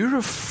 if you're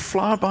a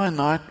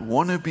fly-by-night,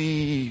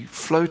 wannabe,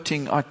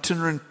 floating,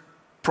 itinerant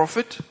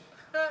prophet,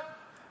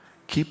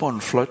 keep on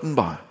floating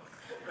by.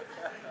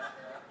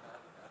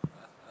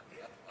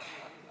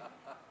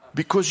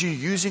 Because you're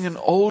using an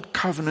old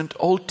covenant,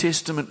 Old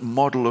Testament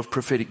model of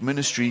prophetic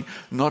ministry,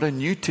 not a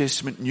New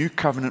Testament, New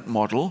Covenant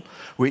model,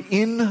 where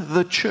in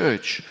the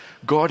church,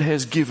 God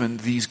has given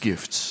these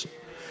gifts.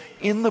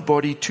 In the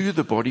body, to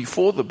the body,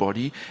 for the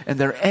body, and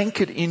they're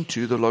anchored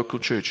into the local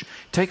church.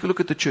 Take a look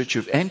at the church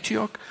of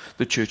Antioch,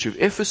 the church of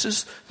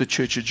Ephesus, the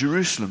church of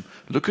Jerusalem.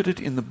 Look at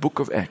it in the book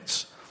of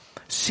Acts.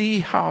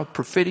 See how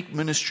prophetic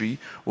ministry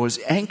was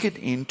anchored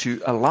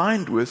into,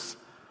 aligned with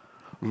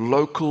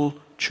local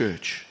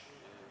church.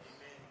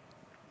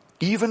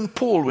 Even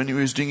Paul, when he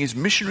was doing his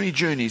missionary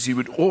journeys, he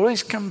would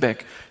always come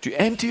back to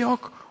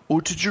Antioch or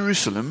to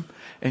Jerusalem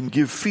and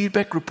give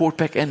feedback, report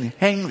back, and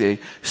hang there,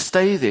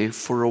 stay there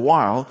for a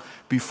while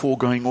before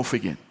going off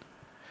again.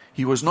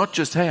 He was not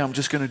just, hey, I'm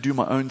just going to do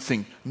my own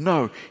thing.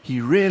 No,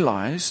 he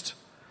realized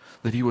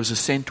that he was a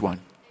sent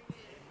one.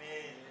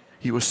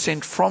 He was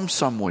sent from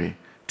somewhere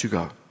to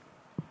go.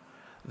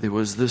 There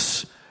was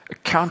this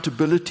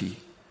accountability.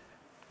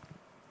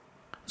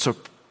 So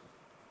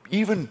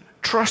even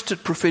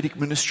trusted prophetic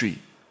ministry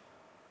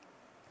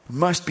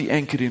must be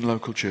anchored in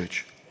local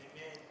church.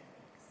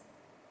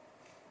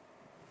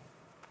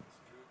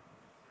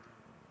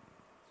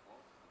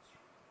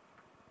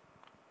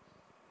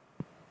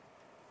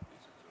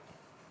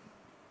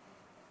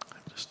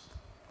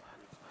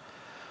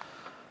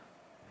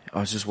 I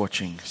was just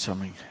watching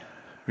something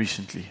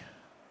recently,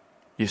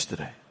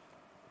 yesterday.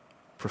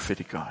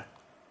 Prophetic guy,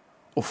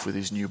 off with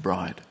his new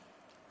bride.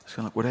 It's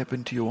kind of like, what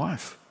happened to your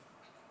wife?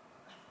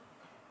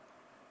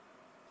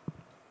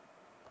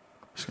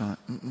 It's kind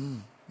of like,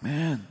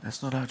 man,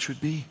 that's not how it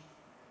should be.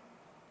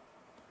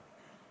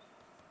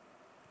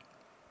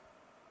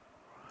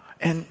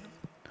 And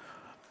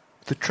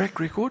the track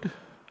record,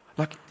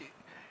 like,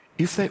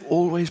 if they're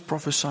always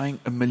prophesying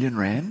R1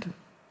 million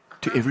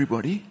to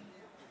everybody,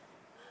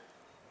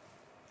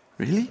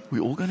 really?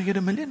 We're all going to get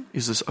 $1 million?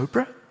 Is this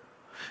Oprah?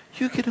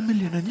 You get $1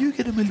 million, and you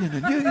get $1 million,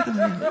 and you get $1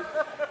 million.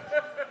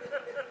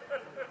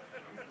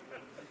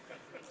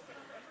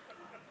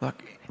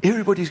 Like,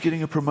 everybody's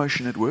getting a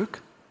promotion at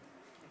work.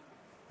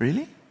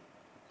 Really?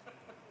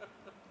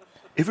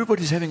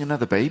 Everybody's having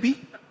another baby?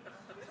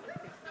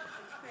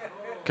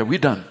 Okay, we're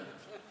done.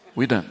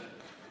 We're done.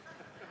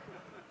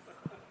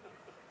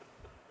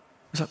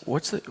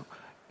 It's like,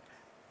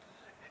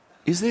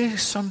 is there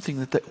something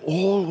that they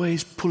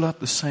always pull up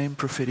the same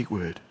prophetic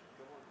word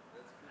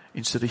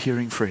instead of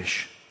hearing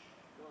fresh?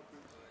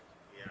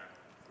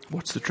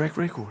 What's the track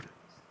record?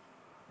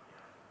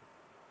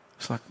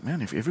 It's like,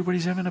 man, if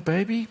everybody's having a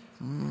baby,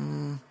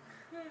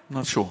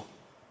 not sure.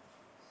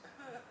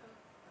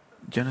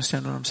 Do you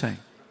understand what I'm saying?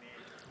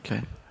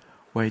 Okay.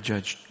 Way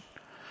judged.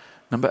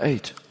 Number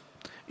 8.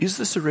 Is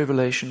this a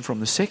revelation from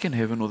the second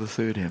heaven or the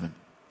third heaven?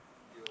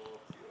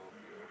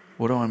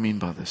 What do I mean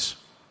by this?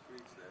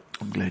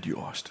 I'm glad you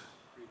asked.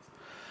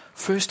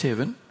 First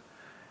heaven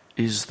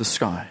is the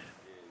sky,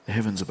 the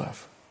heavens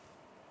above.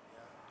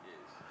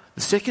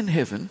 The second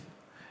heaven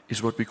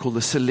is what we call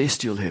the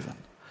celestial heaven.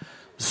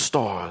 The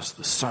stars,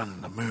 the sun,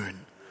 the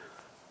moon,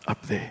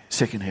 up there,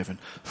 second heaven.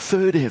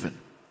 Third heaven,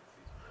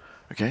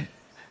 okay,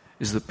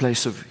 is the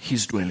place of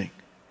his dwelling.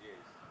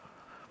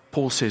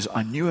 Paul says,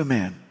 I knew a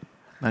man,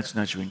 nudge,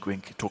 nudge, wink,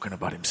 wink, talking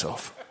about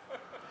himself.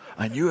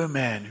 I knew a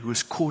man who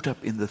was caught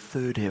up in the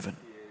third heaven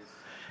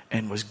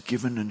and was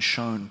given and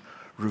shown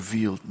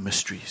revealed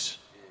mysteries.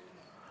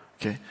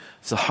 Okay?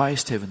 It's the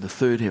highest heaven, the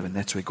third heaven.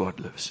 That's where God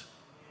lives.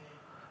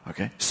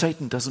 Okay?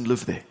 Satan doesn't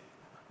live there.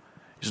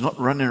 He's not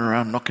running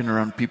around, knocking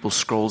around people's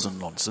scrolls and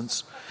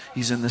nonsense.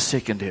 He's in the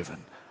second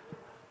heaven.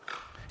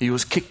 He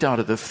was kicked out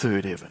of the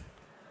third heaven.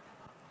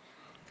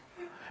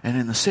 And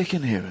in the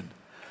second heaven,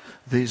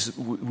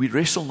 we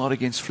wrestle not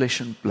against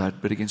flesh and blood,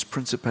 but against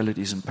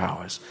principalities and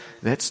powers.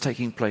 That's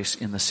taking place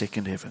in the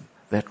second heaven,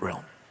 that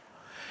realm.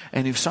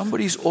 And if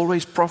somebody's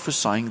always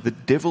prophesying the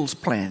devil's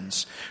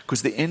plans,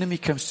 because the enemy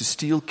comes to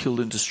steal, kill,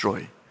 and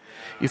destroy,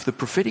 if the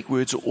prophetic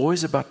words are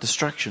always about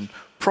destruction,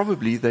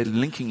 probably they're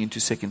linking into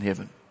second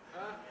heaven.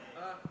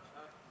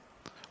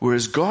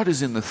 Whereas God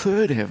is in the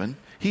third heaven,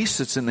 he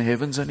sits in the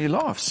heavens and he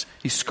laughs.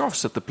 He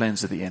scoffs at the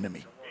plans of the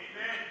enemy.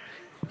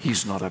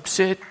 He's not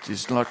upset,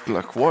 he's not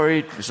like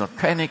worried, he's not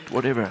panicked,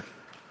 whatever.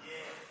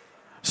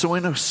 So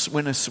when a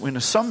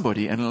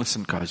somebody, and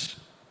listen guys,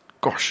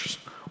 gosh,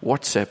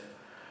 WhatsApp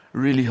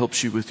really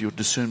helps you with your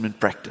discernment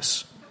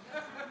practice.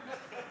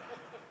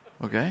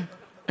 Okay?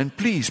 And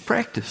please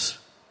practice.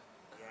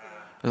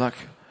 Like,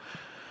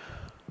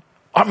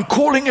 I'm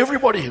calling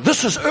everybody.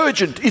 This is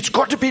urgent. It's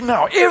got to be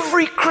now.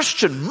 Every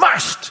Christian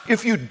must.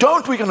 If you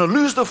don't, we're going to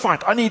lose the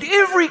fight. I need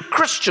every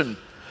Christian.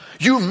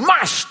 You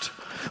must.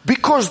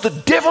 Because the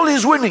devil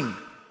is winning.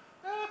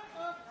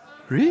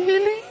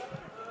 Really?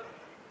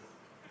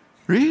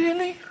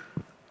 Really?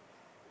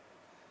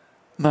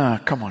 Nah,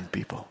 come on,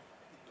 people.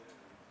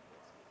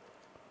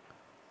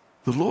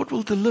 The Lord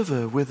will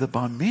deliver whether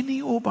by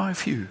many or by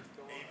few.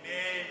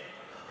 Amen.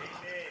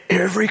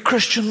 Every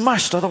Christian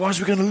must,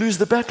 otherwise we're going to lose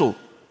the battle.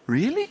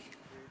 Really?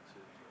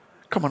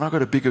 Come on, I've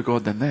got a bigger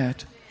God than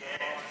that.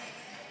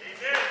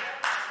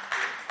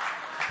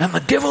 And the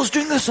devil's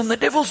doing this and the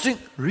devil's doing...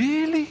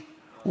 Really?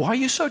 Why are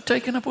you so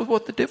taken up with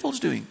what the devil's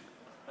doing?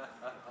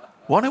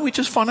 Why don't we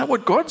just find out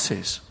what God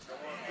says?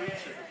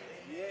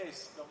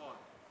 Yes, come on.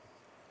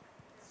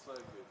 So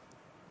good.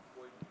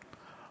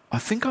 I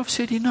think I've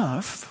said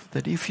enough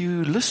that if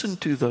you listen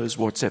to those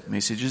WhatsApp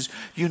messages,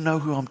 you know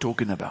who I'm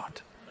talking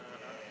about.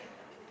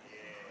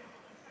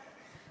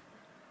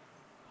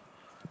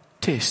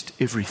 Test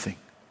everything.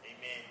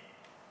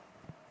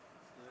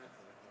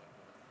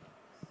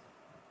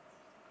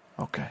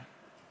 Okay.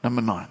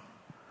 Number 9.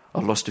 I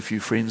lost a few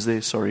friends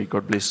there. Sorry,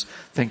 God bless.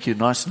 Thank you.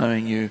 Nice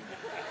knowing you.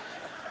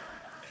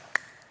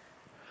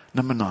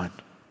 Number 9.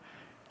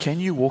 Can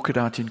you walk it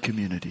out in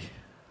community?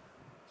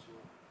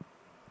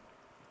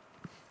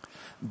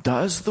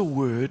 Does the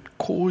word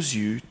cause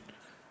you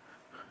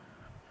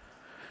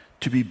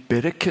to be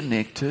better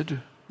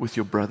connected with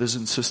your brothers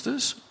and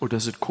sisters, or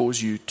does it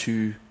cause you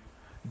to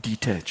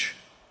detach?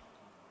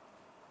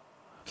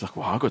 It's like,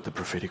 well, I got the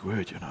prophetic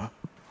word,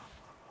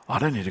 I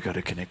don't need to go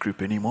to Connect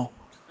Group anymore.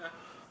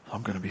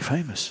 I'm going to be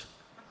famous.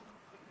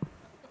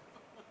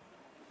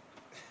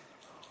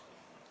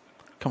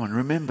 Come on,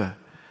 remember,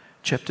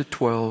 chapter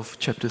 12,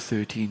 chapter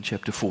 13,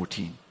 chapter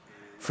 14,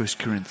 1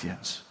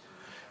 Corinthians.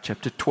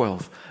 Chapter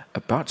 12,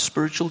 about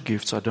spiritual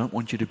gifts, I don't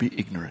want you to be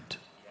ignorant.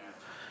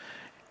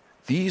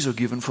 These are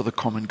given for the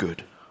common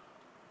good.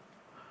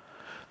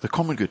 The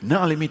common good.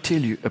 Now let me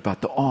tell you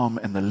about the arm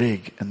and the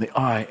leg and the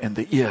eye and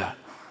the ear.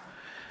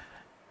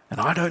 And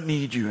I don't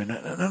need you. And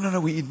no,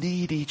 we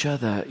need each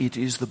other. It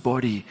is the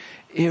body.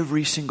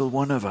 Every single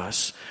one of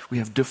us, we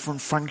have different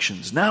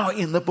functions. Now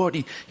in the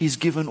body, He's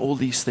given all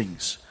these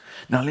things.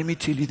 Now let me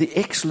tell you the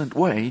excellent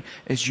way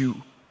as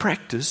you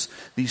practice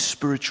these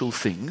spiritual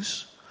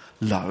things.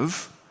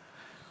 Love.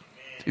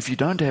 If you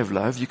don't have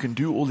love, you can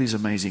do all these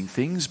amazing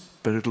things,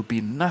 but it'll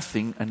be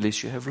nothing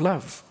unless you have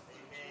love.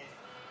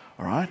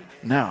 All right?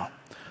 Now,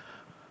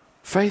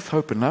 faith,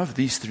 hope, and love,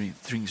 these 3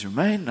 things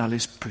remain. Now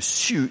let's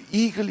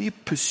eagerly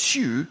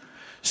pursue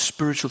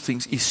spiritual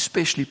things,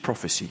 especially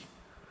prophecy.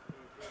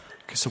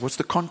 Okay, so what's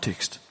the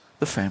context?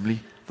 The family,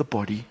 the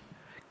body,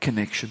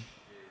 connection.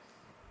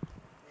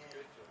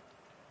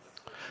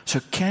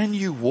 So can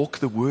you walk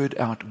the word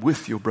out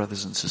with your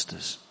brothers and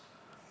sisters?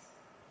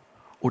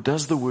 Or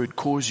does the word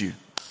cause you?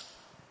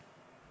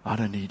 I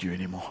don't need you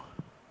anymore.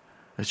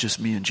 It's just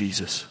me and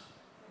Jesus.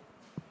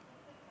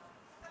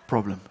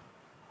 Problem.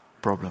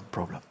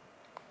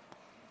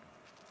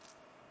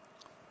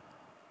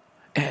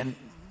 And,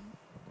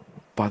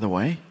 by the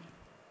way,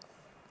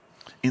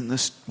 in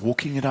this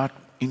walking it out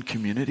in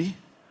community,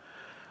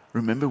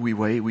 remember we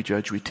weigh, we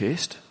judge, we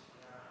test.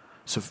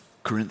 So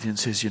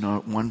Corinthians says,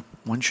 one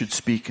should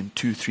speak and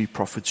 2, 3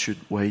 prophets should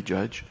weigh,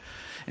 judge.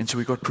 And so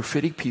we've got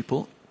prophetic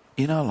people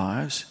in our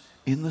lives,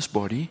 in this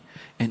body,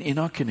 and in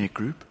our Connect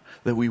group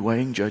that we're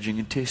weighing, judging,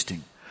 and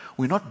testing.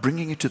 We're not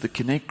bringing it to the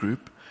Connect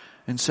group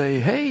and say,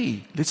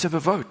 hey, let's have a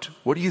vote.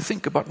 What do you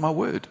think about my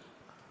word?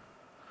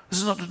 This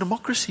is not a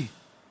democracy.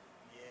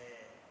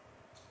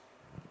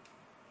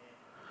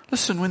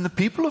 Listen, when the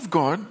people of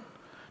God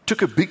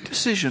took a big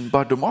decision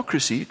by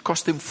democracy, it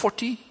cost them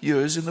 40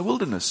 years in the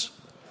wilderness.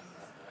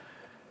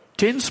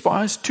 10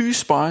 spies, 2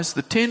 spies,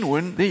 the 10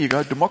 win. There you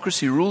go,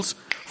 democracy rules,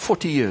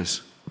 40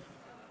 years.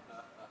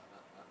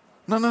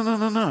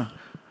 No.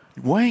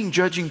 Weighing,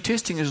 judging,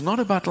 testing is not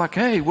about like,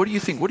 hey, what do you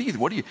think?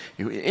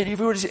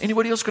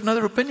 Anybody else got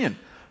another opinion?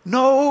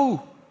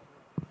 No.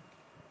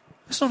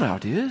 That's not how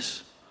it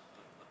is.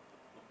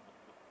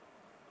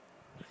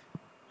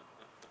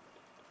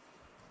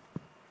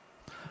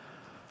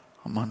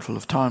 I'm mindful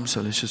of time,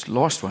 so let's just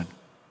last one.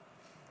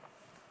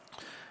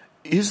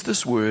 Is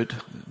this word,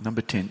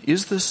 number 10,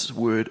 is this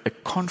word a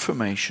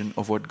confirmation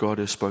of what God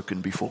has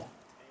spoken before?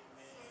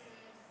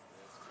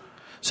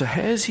 So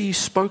has He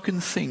spoken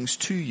things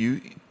to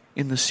you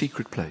in the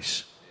secret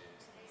place?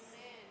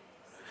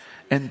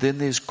 And then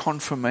there's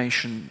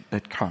confirmation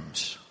that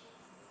comes.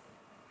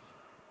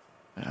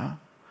 Yeah?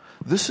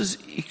 This is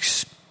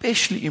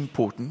especially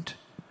important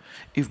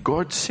if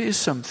God says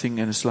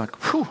something and it's like,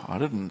 whew,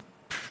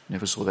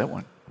 never saw that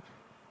one.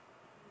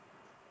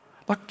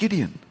 Like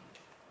Gideon.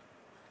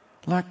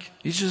 Like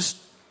he's just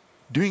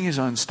doing his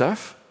own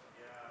stuff,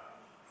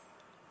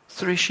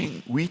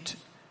 threshing wheat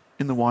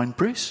in the wine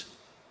press.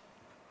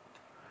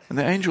 And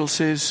the angel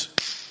says,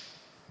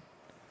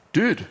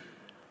 dude,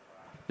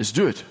 let's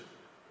do it.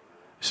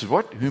 He says,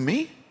 what? Who,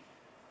 me?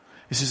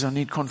 He says, I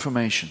need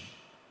confirmation.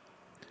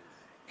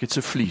 Gets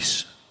a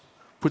fleece,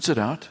 puts it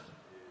out,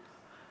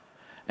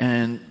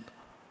 and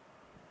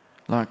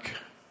like,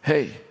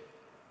 hey,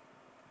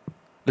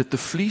 let the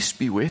fleece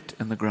be wet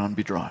and the ground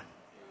be dry.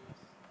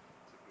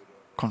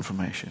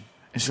 Confirmation.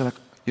 And she's like,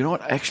 you know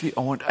what? Actually,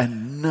 I want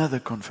another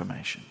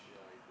confirmation.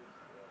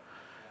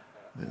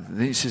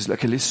 Then he says,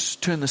 okay, let's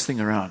turn this thing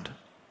around.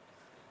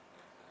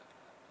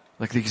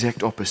 Like the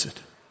exact opposite.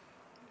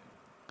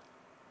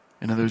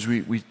 In other words,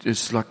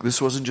 it's like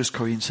this wasn't just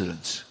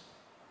coincidence.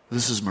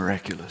 This is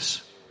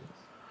miraculous.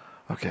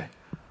 Okay.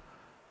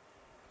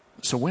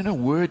 So when a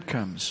word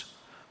comes,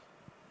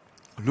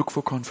 look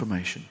for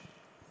confirmation.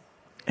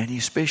 And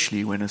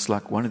especially when it's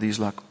like one of these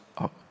like,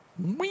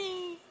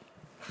 wee.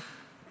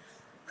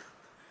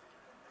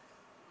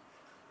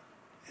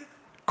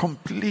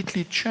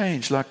 Completely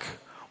changed. Like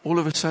all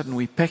of a sudden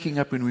we're packing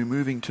up and we're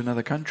moving to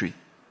another country.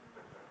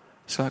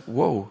 It's like,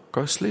 whoa,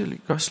 go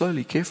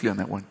slowly, carefully on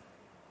that one.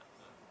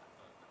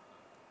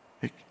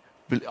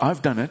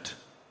 I've done it.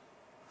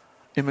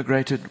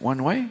 Immigrated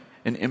one way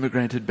and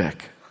immigrated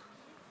back.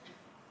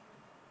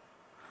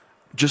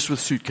 Just with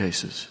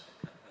suitcases.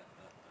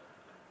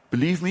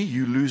 Believe me,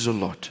 you lose a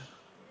lot.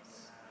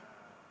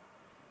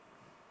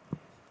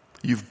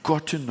 You've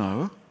got to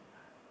know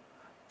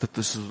that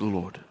this is the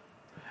Lord.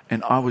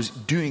 And I was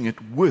doing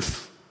it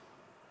with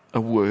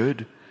a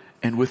word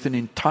and with an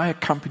entire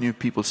company of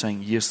people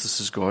saying, yes, this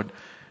is God,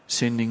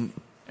 sending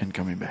and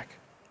coming back.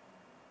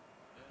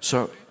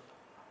 So,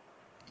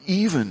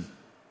 even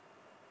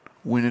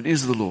when it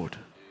is the Lord,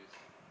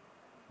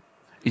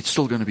 it's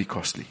still going to be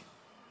costly.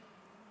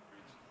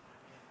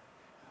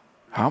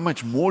 How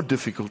much more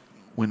difficult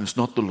when it's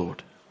not the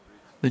Lord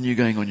than you're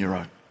going on your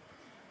own?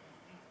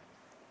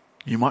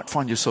 You might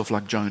find yourself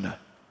like Jonah,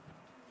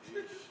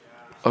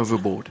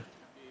 overboard.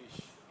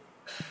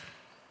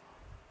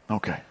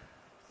 Okay.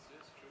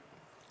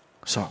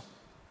 So,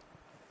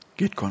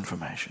 get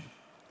confirmation.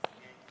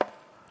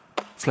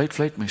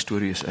 Vleit, my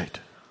story is uit.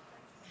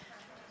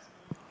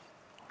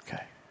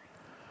 Okay.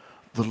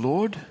 The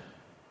Lord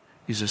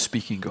is a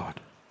speaking God.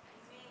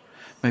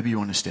 Maybe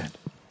you understand.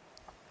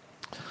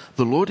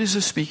 The Lord is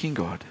a speaking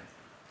God.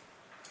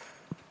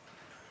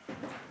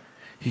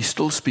 He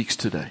still speaks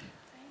today.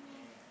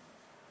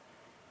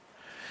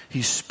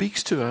 He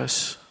speaks to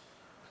us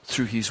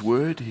through His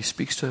Word. He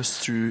speaks to us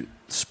through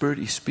Spirit.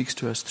 He speaks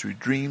to us through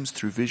dreams,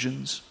 through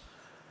visions,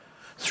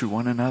 through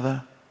one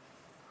another.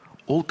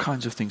 All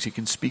kinds of things. He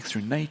can speak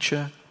through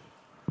nature.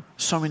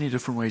 So many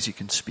different ways He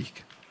can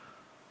speak.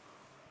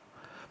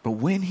 But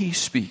when He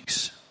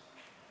speaks,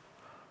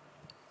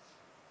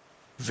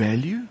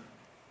 value,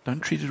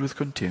 don't treat it with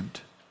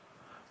contempt,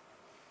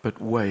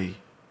 but weigh,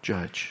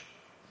 judge,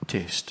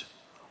 test,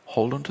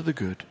 hold on to the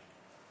good,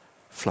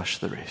 flush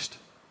the rest.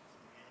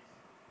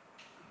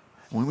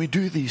 When we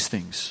do these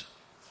things,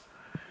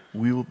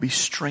 we will be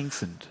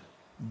strengthened,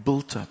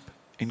 built up,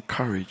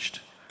 encouraged,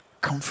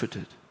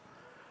 comforted,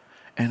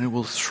 and it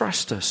will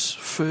thrust us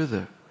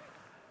further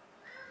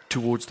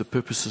towards the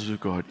purposes of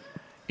God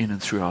in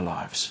and through our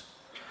lives.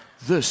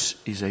 This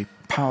is a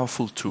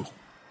powerful tool,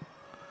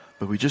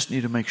 but we just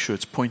need to make sure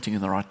it's pointing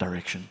in the right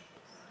direction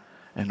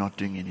and not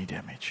doing any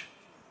damage.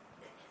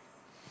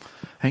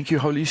 Thank you,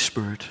 Holy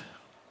Spirit,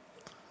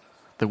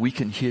 that we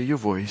can hear your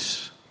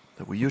voice,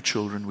 that we're your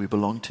children, we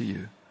belong to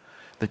you,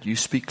 that you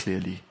speak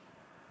clearly,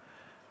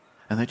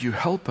 and that you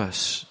help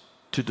us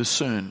to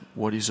discern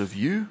what is of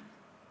you,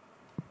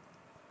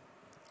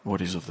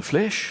 what is of the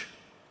flesh,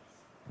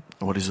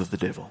 and what is of the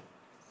devil.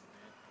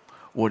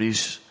 What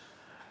is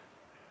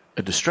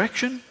a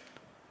distraction,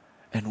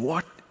 and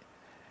what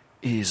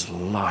is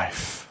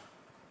life,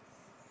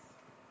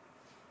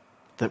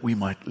 that we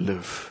might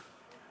live,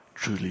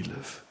 truly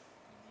live.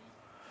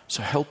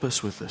 So help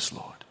us with this,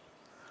 Lord.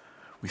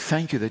 We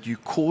thank you that you're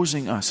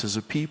causing us as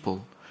a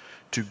people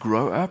to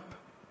grow up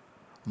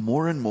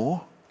more and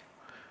more,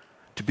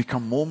 to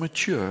become more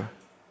mature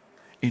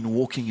in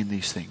walking in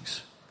these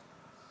things.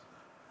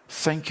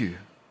 Thank you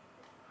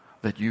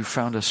that you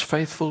found us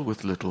faithful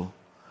with little.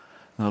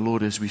 Now,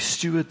 Lord, as we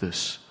steward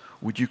this,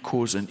 would you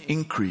cause an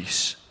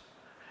increase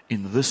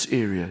in this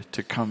area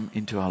to come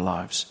into our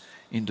lives,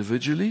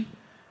 individually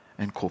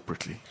and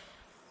corporately.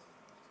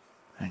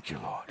 Thank you,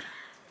 Lord.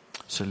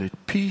 So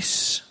let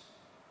peace,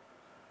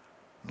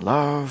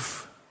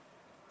 love,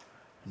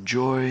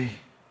 joy,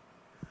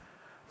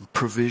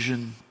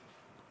 provision,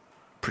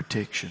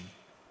 protection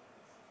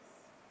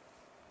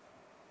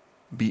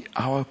be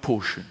our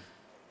portion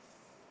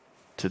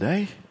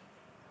today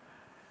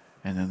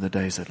and in the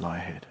days that lie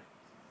ahead.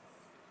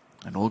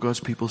 And all God's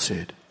people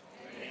said,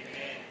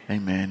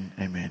 amen,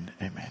 amen,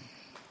 amen.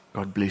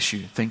 God bless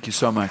you. Thank you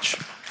so much.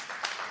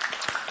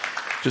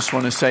 Just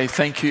want to say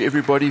thank you,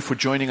 everybody, for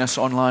joining us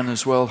online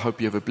as well. Hope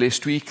you have a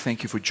blessed week.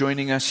 Thank you for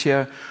joining us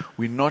here.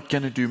 We're not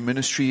going to do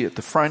ministry at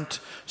the front,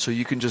 so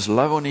you can just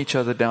love on each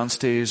other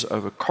downstairs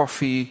over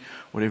coffee,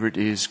 whatever it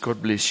is.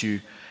 God bless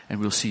you, and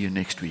we'll see you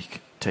next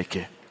week. Take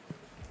care.